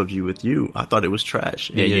play PUBG with you, I thought it was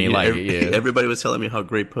trash. Yeah, you ain't like it. Yeah, everybody was telling me how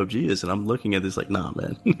great PUBG is, and I'm looking at this like, nah,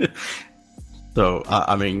 man. So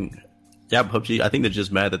I mean. Yeah, PUBG, I think they're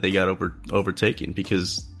just mad that they got overtaken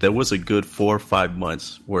because there was a good 4 or 5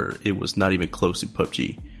 months where it was not even close to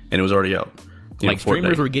PUBG and it was already out. Like,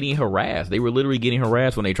 streamers were getting harassed. They were literally getting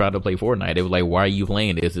harassed when they tried to play Fortnite. They were like, "Why are you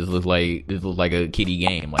playing this? This looks like a kiddie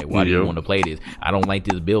game. Like, why do you want to play this? I don't like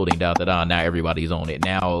this building, Now everybody's on it.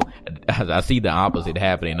 Now I see the opposite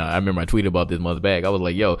happening. I remember I tweeted about this months back. I was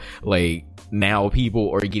like, yo, like, now people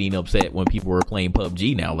are getting upset when people are playing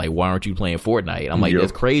PUBG now. Like, why aren't you playing Fortnite? I'm like,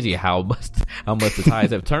 that's crazy how much the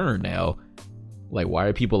tides have turned now. Like, why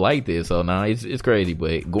are people like this? So now it's crazy.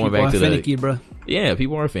 But going people back to finicky, bro. Yeah,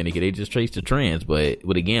 people are finicky. They just chase the trends. But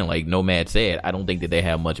again, like Nomad said, I don't think that they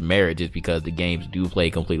have much merit just because the games do play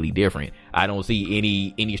completely different. I don't see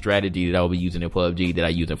any strategy that I'll be using in PUBG that I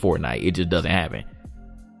use in Fortnite. It just doesn't happen.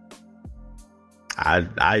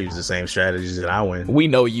 I use the same strategies and I win. We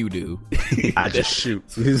know you do. I just shoot.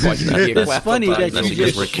 That's funny that you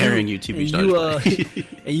just we're carrying you TV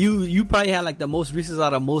and you probably had like the most reasons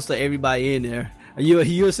out of most of everybody in there.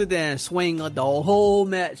 You'll sit there and swing the whole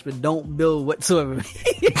match, but don't build whatsoever.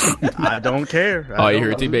 I don't care. You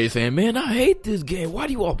hear T-Bay saying, "Man, I hate this game. Why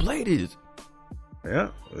do you all play this?" Yeah,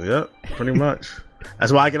 pretty much.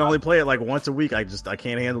 That's why I can only play it like once a week. I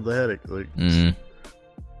can't handle the headache. Like,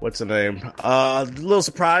 what's the name? A little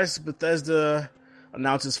surprise. Bethesda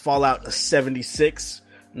announces Fallout 76.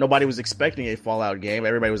 Nobody was expecting a Fallout game.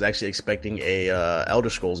 Everybody was actually expecting a Elder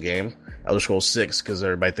Scrolls game, Elder Scrolls 6, because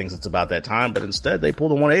everybody thinks it's about that time. But instead, they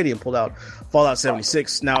pulled a 180 and pulled out Fallout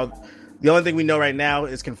 76. Now, the only thing we know right now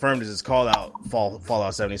is confirmed is it's called out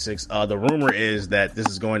Fallout 76. The rumor is that this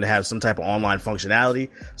is going to have some type of online functionality.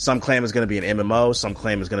 Some claim it's going to be an MMO. Some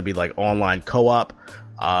claim it's going to be like online co-op.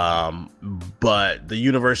 But the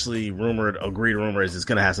universally agreed rumor is it's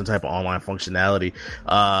going to have some type of online functionality.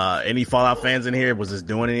 Any Fallout fans in here? Was this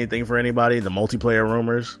doing anything for anybody? The multiplayer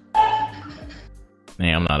rumors?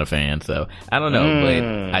 Man, I'm not a fan, so I don't know,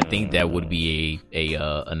 but I think that would be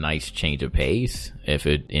a nice change of pace if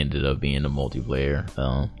it ended up being a multiplayer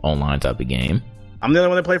online type of game. I'm the only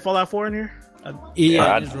one that played Fallout 4 in here? I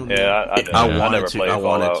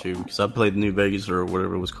wanted to because I played New Vegas or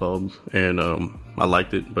whatever it was called, and I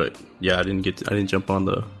liked it, but yeah, I didn't jump on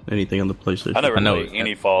anything on the PlayStation. I never played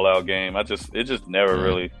any Fallout game. It just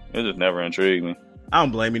never intrigued me. I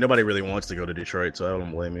don't blame you. Nobody really wants to go to Detroit, so I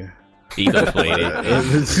don't blame you. He does play it.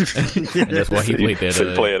 And that's why he played that.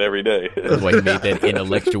 So play it every day. That's why he made that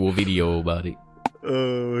intellectual video about it.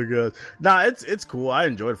 Oh my god! Nah, it's cool. I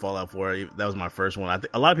enjoyed Fallout 4. That was my first one. I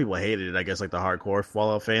think a lot of people hated it. I guess like the hardcore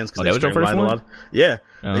Fallout fans because that was your first one.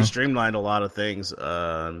 They streamlined a lot of things.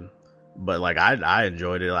 But like I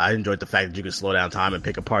enjoyed it. I enjoyed the fact that you could slow down time and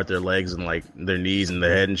pick apart their legs and like their knees and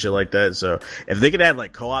their head and shit like that. So if they could add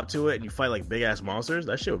like co-op to it and you fight like big ass monsters,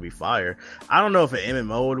 that shit would be fire. I don't know if an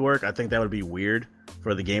MMO would work. I think that would be weird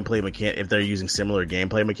for the gameplay mechanic if they're using similar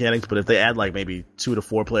gameplay mechanics. But if they add like maybe 2 to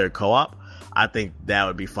 4 player co-op, I think that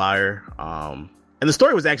would be fire. And the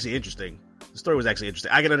story was actually interesting. The story was actually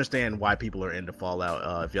interesting. I can understand why people are into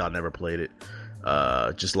Fallout. If y'all never played it,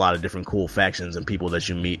 just a lot of different cool factions and people that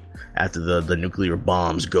you meet after the nuclear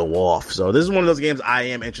bombs go off. So this is one of those games I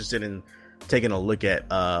am interested in taking a look at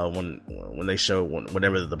when they show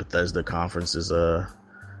whenever the Bethesda conferences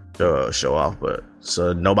show off. But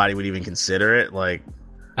so nobody would even consider it. Like,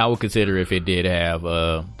 I would consider if it did have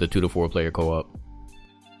the 2 to 4 player co-op.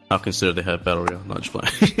 I'll consider they have Battle Royale. Not just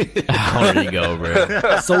playing. Oh, there you go,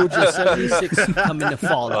 bro. Soldier 76 coming to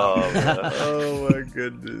Fallout. Oh my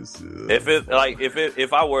goodness.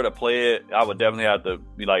 If I were to play it, I would definitely have to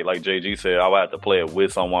be like JG said. I would have to play it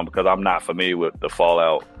with someone because I'm not familiar with the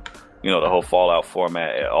Fallout, the whole Fallout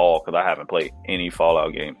format at all. Because I haven't played any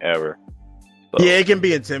Fallout game ever. So. Yeah, it can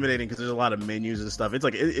be intimidating because there's a lot of menus and stuff. It's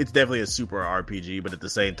like it's definitely a super RPG, but at the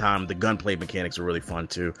same time, the gunplay mechanics are really fun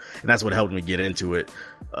too, and that's what helped me get into it.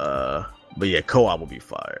 But yeah, co-op will be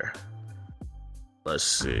fire. Let's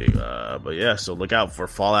see. But yeah, so look out for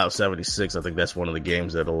Fallout 76. I think that's one of the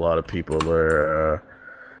games that a lot of people are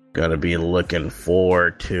gonna be looking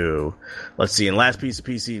forward to. Let's see. In last piece of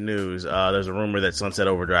PC news, there's a rumor that Sunset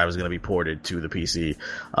Overdrive is gonna be ported to the PC.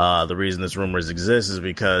 The reason this rumors exists is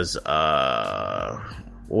because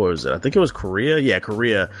what was it? I think it was Korea. Yeah,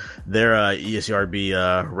 Korea. Their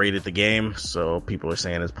ESRB rated the game, so people are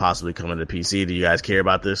saying it's possibly coming to PC. Do you guys care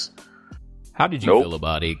about this? How did you feel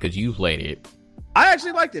about it? Because you played it. I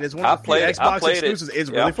actually liked it. It's one of the Xbox exclusives. It's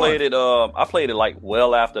really fun. I played it like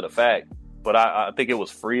well after the fact. But I think it was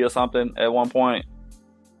free or something at one point.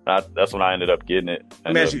 That's when I ended up getting it.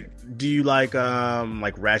 Let me ask you, do you like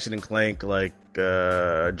Ratchet and Clank, like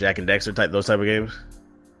Jack and Dexter those type of games?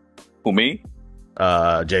 Who, me?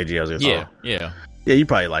 JG, I was gonna say. Yeah. Yeah, you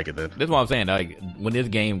probably like it then. That's what I'm saying. Like, when this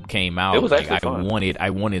game came out, it was actually fun. I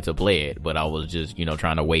wanted to play it, but I was just,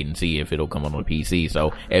 trying to wait and see if it'll come on the PC.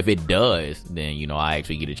 So if it does, then, I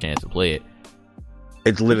actually get a chance to play it.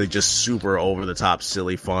 It's literally just super over the top,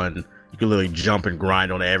 silly fun. You can literally jump and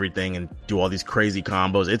grind on everything and do all these crazy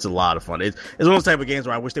combos. It's a lot of fun. It's one of those type of games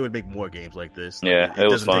where I wish they would make more games like this. Yeah, it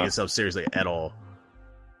doesn't take itself seriously at all.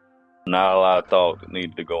 Not a lot of thought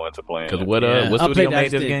needed to go into playing. Because what's the deal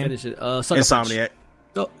made this game? Insomniac.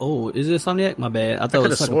 Oh, is it Insomniac? My bad. I thought it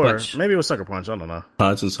was Sucker Punch. Maybe it was Sucker Punch. I don't know.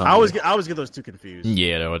 It's Insomniac. I always get those two confused.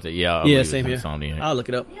 Yeah, same here. Insomniac. I'll look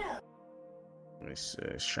it up. Let me see.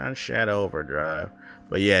 Shine Shadow Overdrive.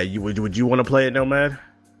 But yeah, would you want to play it, Nomad?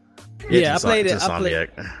 Yeah, I played it.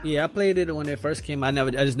 I played it when it first came out.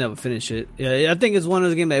 I just never finished it. Yeah, I think it's one of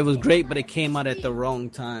those games that it was great, but it came out at the wrong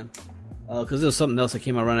time. Because there was something else that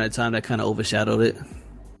came out around that time that kind of overshadowed it.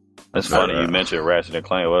 That's funny you mentioned Ratchet and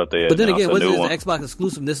Clank. What if they? But then again, was it an Xbox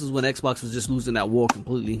exclusive? This is when Xbox was just losing that war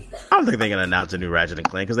completely. I don't think they're gonna announce a new Ratchet and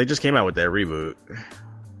Clank because they just came out with that reboot.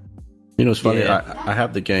 It's funny. Yeah. I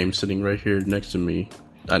have the game sitting right here next to me.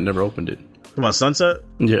 I never opened it. Come on, Sunset.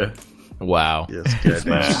 Yeah. Wow. Yes, good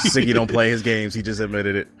man. Siggy don't play his games. He just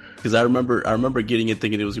admitted it. Because I remember getting it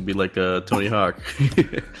thinking it was gonna be like Tony Hawk.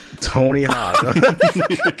 Tony Hawk.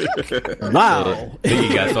 Wow.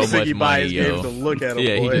 He got so Siggy much buy money, his games to look at him.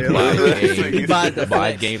 Yeah, boy. he just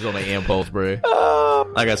buys games on the impulse, bro.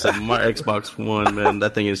 Like I said, my Xbox One, man,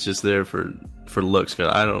 that thing is just there for looks.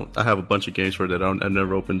 Cause I have a bunch of games for that I've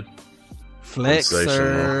never opened.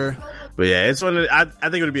 Flexer. But yeah, it's one. I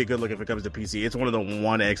think it would be a good look if it comes to PC. It's one of the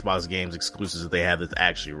one Xbox games exclusives that they have that's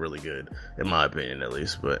actually really good, in my opinion, at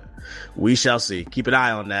least. But we shall see. Keep an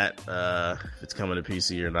eye on that if it's coming to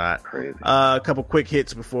PC or not. A couple quick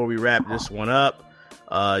hits before we wrap this one up.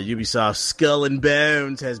 Ubisoft Skull and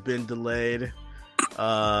Bones has been delayed.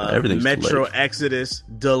 Metro delayed. Exodus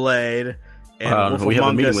delayed, and Wolf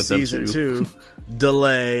Among Us Season 2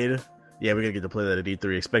 delayed. Yeah, we're gonna get to play that at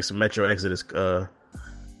E3. Expect some Metro Exodus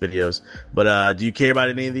videos. But do you care about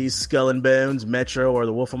any of these Skull and Bones, Metro, or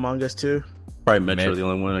the Wolf Among Us 2? Probably Metro, the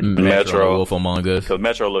only one. Metro, Wolf Among Us. Because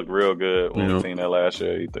Metro looked real good when we seen that last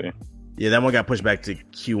year. E3. Yeah, that one got pushed back to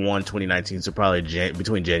Q1 2019, so probably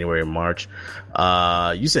between January and March.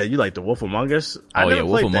 You said you like the Wolf Among Us?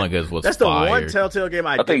 Wolf Among Us was That's fire. The one Telltale game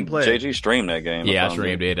I didn't play. I think JG streamed that game. Yeah, I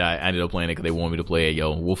streamed it. I ended up playing it because they wanted me to play it.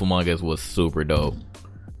 Wolf Among Us was super dope.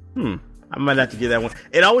 I might have to get that one.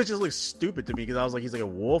 It always just looks stupid to me because I was like, he's like a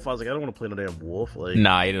wolf. I was like, I don't want to play no damn wolf. Like,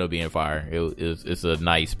 nah, it ended up being fire. It's a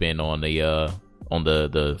nice spin on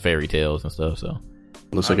the fairy tales and stuff. So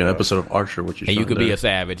looks like an episode of Archer. What you could be a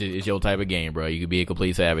savage. It's your type of game, bro. You could be a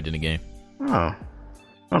complete savage in the game. Oh,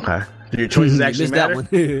 okay. Do your choices actually matter?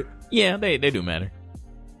 That one. Yeah, they do matter.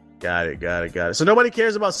 Got it. So nobody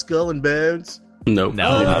cares about Skull and Bones? Nope.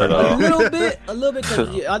 No, not at all. A little bit.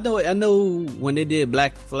 Cause I know when they did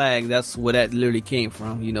Black Flag, that's where that literally came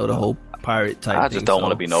from. The whole pirate type. I just don't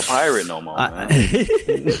want to be no pirate no more. Man.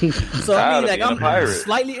 So I mean, like, I'm pirate.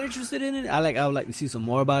 slightly interested in it. I would like to see some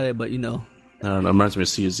more about it, but you know. I don't know. It reminds me of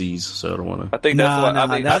Sea of Z's, so I don't want to. I think that's what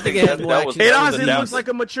I think it has more that was. action. It honestly looks like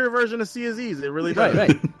a mature version of Sea of Z's. It really does.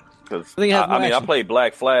 Right. Because I think it has more I action. played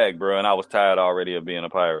Black Flag, bro, and I was tired already of being a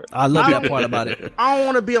pirate. I love that part about it. I don't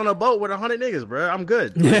want to be on a boat with 100 niggas, bro. I'm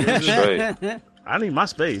good. Straight. I need my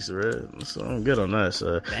space, bro. So I'm good on that.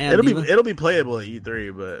 So Damn, it'll be playable at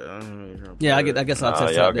E3, but Yeah, I guess I'll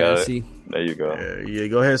test y'all out there and got it. see. There you go. yeah,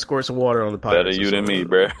 go ahead and squirt some water on the podcast. Better you than me,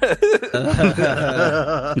 bro.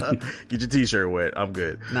 Get your t-shirt wet. I'm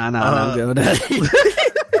good. Nah, I'm good with that.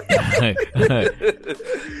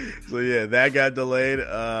 So yeah, that got delayed.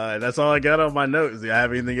 That's all I got on my notes. Do you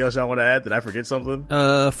have anything else y'all want to add? Did I forget something?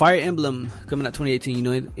 Fire Emblem coming out 2018. You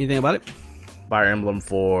know anything about it? Fire Emblem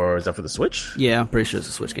is that for the Switch? Yeah, I'm pretty sure it's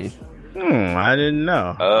a Switch game. I didn't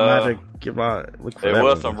know. I'm gonna have to give my look for There that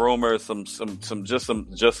was one. some rumors, some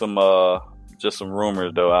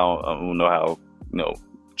rumors though. I don't know how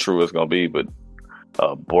true it's gonna be, but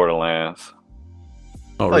Borderlands.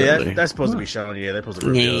 Oh, yeah, really? that's supposed to be shown. Yeah, they're supposed to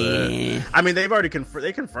reveal that. I mean, they've already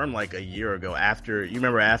confirmed like a year ago. After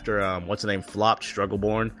what's the name flopped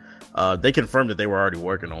Struggleborn. They confirmed that they were already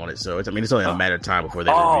working on it. So it's only a matter of time before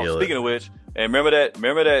they reveal it. Speaking of which, and remember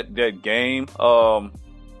that game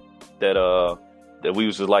that we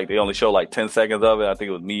was just like they only showed like 10 seconds of it. I think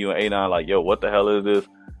it was me, you, and A9. Like, yo, what the hell is this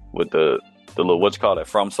with the little what you call it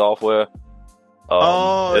From Software?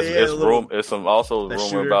 It's some also rumor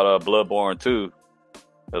shooter. about Bloodborne 2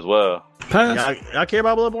 as well. Y'all care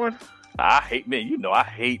about Bloodborne? I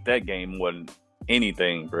hate that game more than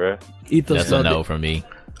anything, bruh. That's a no for me.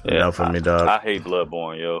 No for me, dog. I hate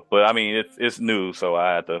Bloodborne, yo. But I mean, it's new, so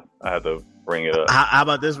I had to bring it up. How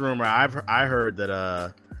about this rumor? I heard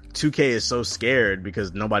that 2K is so scared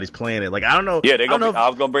because nobody's playing it. Like, I don't know. Yeah, I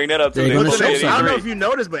was gonna bring that up too. They're gonna show I don't know E3. if you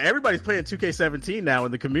noticed, but everybody's playing 2K17 now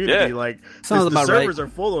in the community. Yeah. Like, Sounds the about servers right. are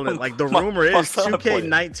full on it. Like, the My rumor is son playing.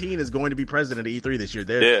 2K19 is going to be president of E3 this year.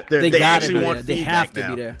 Yeah. They gotta actually be want there. They feedback have to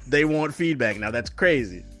now. be there. They want feedback now. That's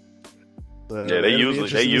crazy. Yeah, they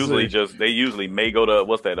usually may go to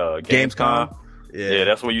what's that Gamescom. Yeah,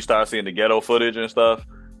 that's when you start seeing the ghetto footage and stuff.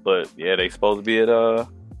 But yeah, they supposed to be at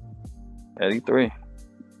E3.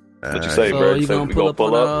 What you say, So bro? you Say gonna we pull up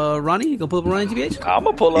pull on Ronnie? You gonna pull up on Ronnie TBH? I'm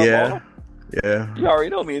gonna pull up on Yeah. him. Yeah. You already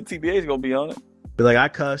know me and TBA's gonna be on it. Be like, I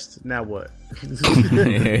cussed. Now what?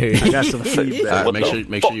 I got some feedback. All right, What make the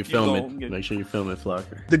sure you fuck film you it. gonna- Make sure you film it,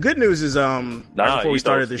 Flocker. The good news is, right before we he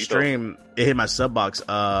started does, this he stream, it hit my sub box.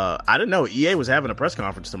 I didn't know EA was having a press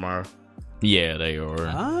conference tomorrow. Yeah, they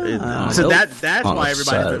are. So dope. that's On why a everybody's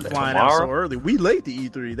Saturday. been flying out so Tomorrow? early. We late to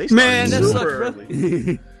E3. They Man, started that super sucks, bro.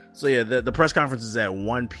 early. So yeah, the press conference is at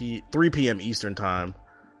 3 p.m. Eastern time.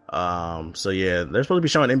 So yeah, they're supposed to be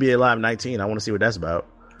showing NBA Live 19. I want to see what that's about.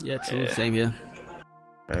 Yeah, true. Same here.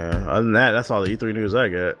 Other than that, that's all the E3 news I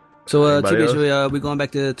got. So, Anybody TBH, we going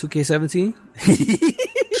back to 2K17?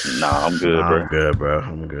 Nah, I'm good, bro. I'm good, bro.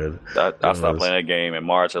 I'm good. I stopped playing that game in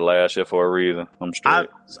March of last year for a reason. I'm straight.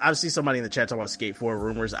 I've seen somebody in the chat talk about Skate 4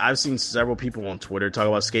 rumors. I've seen several people on Twitter talk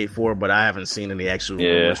about Skate 4, but I haven't seen any actual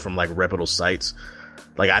rumors from like reputable sites.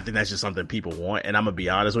 Like, I think that's just something people want. And I'm gonna be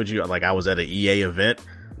honest with you. Like, I was at an EA event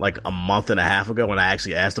like a month and a half ago when I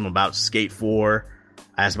actually asked them about Skate 4.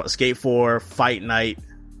 I asked about Skate 4, Fight Night,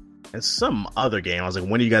 and some other game. I was like,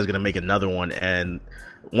 when are you guys gonna make another one? And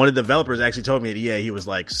one of the developers actually told me at EA, he was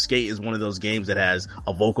like, Skate is one of those games that has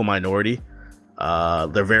a vocal minority.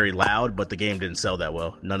 They're very loud, but the game didn't sell that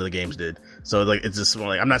well. None of the games did. So like, it's just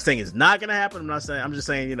like, I'm not saying it's not gonna happen. I'm just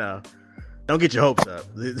saying, don't get your hopes up.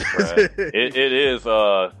 Right. It is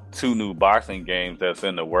 2 new boxing games that's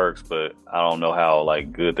in the works, but I don't know how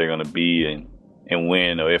like good they're gonna be and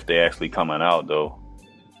when or if they're actually coming out though.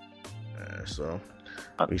 So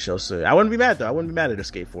we shall see. I wouldn't be mad though. I wouldn't be mad at a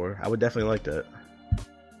Skate 4. I would definitely like that.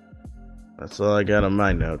 That's all I got on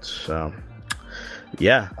my notes. So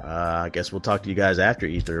yeah, I guess we'll talk to you guys after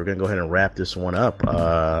E3. We're gonna go ahead and wrap this one up.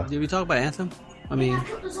 Did we talk about Anthem? I mean,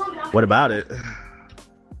 What about it?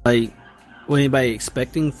 like, what anybody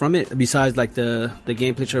expecting from it besides like the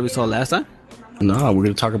gameplay trailer we saw last time? No, we're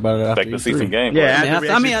gonna talk about it after Expect to see E3. some gameplay. Yeah, I mean, after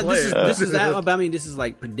we actually play this is it. that. But I mean, this is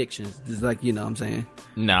like predictions. This is like, what I'm saying.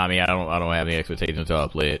 Nah, I mean, I don't have any expectations until I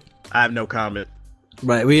play it. I have no comment.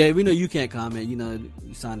 Right. We know you can't comment.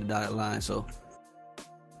 You signed the dotted line. So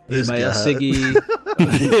This anybody else, guy.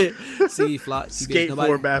 Siggy, Flock, Skate nobody?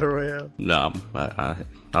 4 Battle Royale. No, I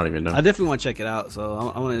don't even know. I definitely want to check it out.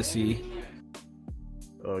 So I wanted to see.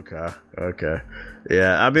 Okay.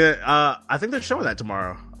 Yeah, I mean, I think they're showing that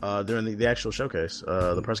tomorrow during the actual showcase,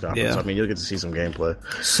 the press conference. Yeah. I mean, you'll get to see some gameplay.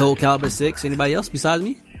 Soul Calibur 6. Anybody else besides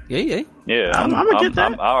me? Yeah, I'm gonna get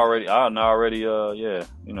that. I already, yeah.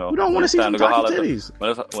 You know, we don't want to see some cocky titties.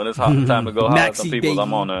 When it's time to go holler at some people,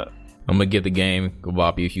 I'm on that. I'm gonna get the game, go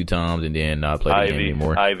bop you a few times, and then not play the game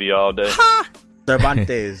anymore. Ivy all day.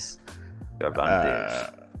 Cervantes.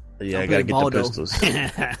 Yeah, I gotta get the pistols.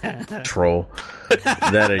 Troll.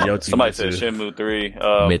 That or Yotsu. Somebody said Shenmue 3.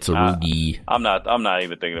 Mitsurugi. I'm not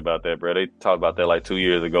even thinking about that, bro. They talked about that like 2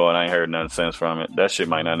 years ago, and I ain't heard nothing since from it. That shit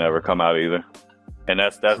might not never come out either, and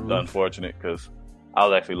that's unfortunate because I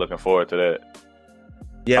was actually looking forward to that.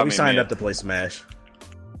 Yeah, we signed up to play Smash.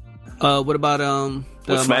 What about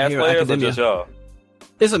with Smash players or just y'all?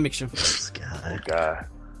 It's a mixture. God.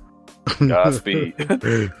 Godspeed.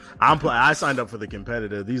 I signed up for the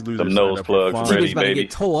competitive. These losers. Some nose plugs ready, baby.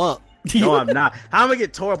 Get tore up. No, I'm not. How am I gonna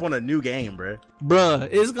get tore up on a new game, bro? Bruh,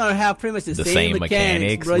 it's gonna have pretty much the same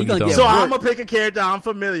mechanics, bro. So I'm gonna pick a character I'm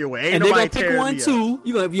familiar with. Ain't and nobody they gonna pick one too.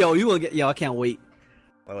 You gonna get I can't wait.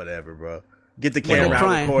 Whatever, bro. Get the camera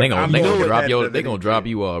around the court. They gonna drop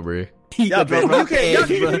you all, bro. Y'all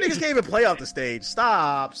niggas can't even play off the stage.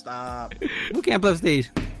 Stop. Who can't play off the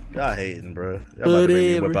stage? Y'all hating, bro. Y'all about to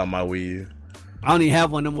make me whip out my Wii U. I don't even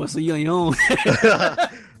have one no more, so you on your own.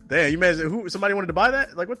 Damn, you imagine somebody wanted to buy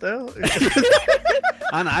that? Like, what the hell?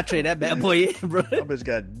 I know, I trade that bad boy in, bro. That bitch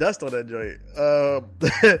got dust on that joint.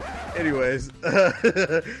 Anyways,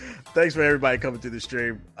 thanks for everybody coming through the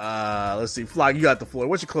stream. Let's see. Flock, you got the floor.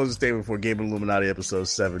 What's your closing statement for Game Illuminati episode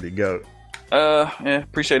 70? Go.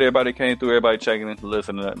 Appreciate everybody came through, everybody checking in,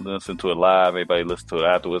 listen to it live, everybody listen to it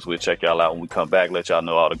afterwards. We'll check y'all out when we come back, let y'all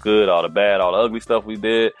know all the good, all the bad, all the ugly stuff we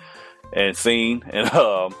did and seen. And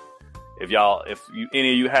if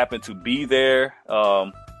any of you happen to be there,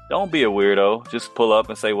 don't be a weirdo. Just pull up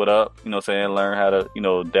and say what up, you know what I'm saying? Learn how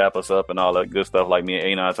to, dap us up and all that good stuff like me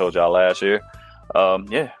and A9 told y'all last year.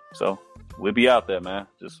 So we'll be out there, man.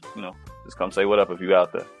 Just come say what up if you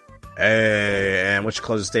out there. Hey, and what's your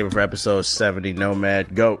closing statement for episode 70?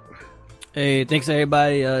 Nomad, go. Hey, thanks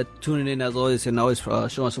everybody tuning in as always, and always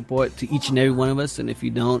showing support to each and every one of us. And if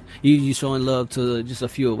you don't, you showing love to just a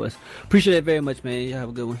few of us. Appreciate it very much, man. You have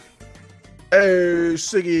a good one. Hey,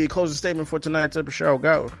 Siggy, closing statement for tonight's episode.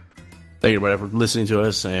 Go. Thank you, everybody, for listening to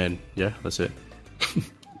us, and yeah, that's it.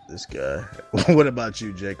 This guy. What about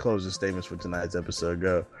you, Jay? Closing statements for tonight's episode.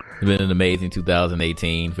 Go. It's been an amazing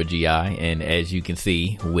 2018 for GI, and as you can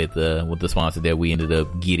see with the sponsor that we ended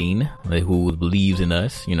up getting, who believes in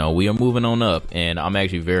us, we are moving on up, and I'm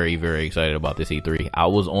actually very, very excited about this E3. I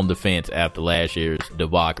was on the fence after last year's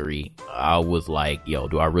debauchery. I was like, yo,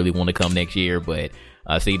 do I really want to come next year? But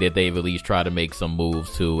I see that they've at least tried to make some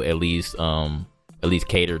moves to at least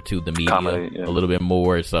cater to the media a little bit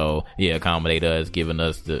more. So yeah, accommodate us, giving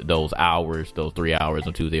us those 3 hours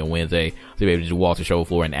on Tuesday and Wednesday to be able to just walk the show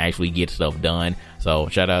floor and actually get stuff done. So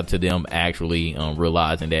shout out to them actually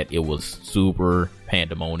realizing that it was super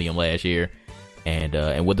pandemonium last year,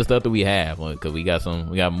 and with the stuff that we have, because we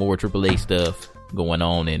got more AAA stuff going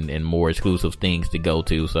on and more exclusive things to go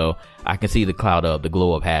to. So I can see the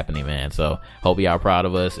glow up happening, man. So hope y'all proud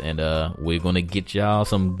of us, and we're gonna get y'all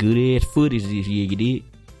some good ass footage this year. You did?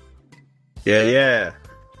 Yeah.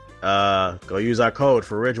 Go use our code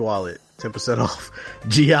for Ridge Wallet, 10% off.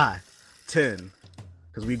 GI 10,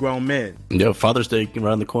 because we grown men. Yeah, Father's Day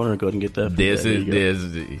around the corner. Go ahead and get that.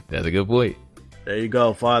 That's a good point. There you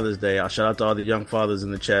go, Father's Day. I'll shout out to all the young fathers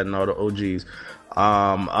in the chat and all the OGs.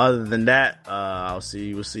 Other than that,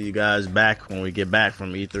 we'll see you guys back when we get back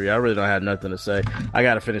from E3. I really don't have nothing to say. I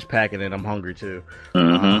gotta finish packing and I'm hungry too.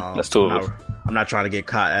 That's two of us. I'm not trying to get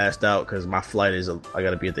caught assed out because my flight I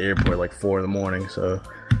gotta be at the airport like 4 a.m. So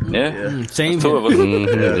same. That's two of us.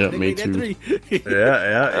 Yeah, me too.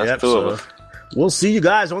 Yeah. Two of us. We'll see you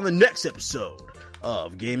guys on the next episode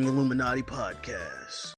of Gaming Illuminati Podcast.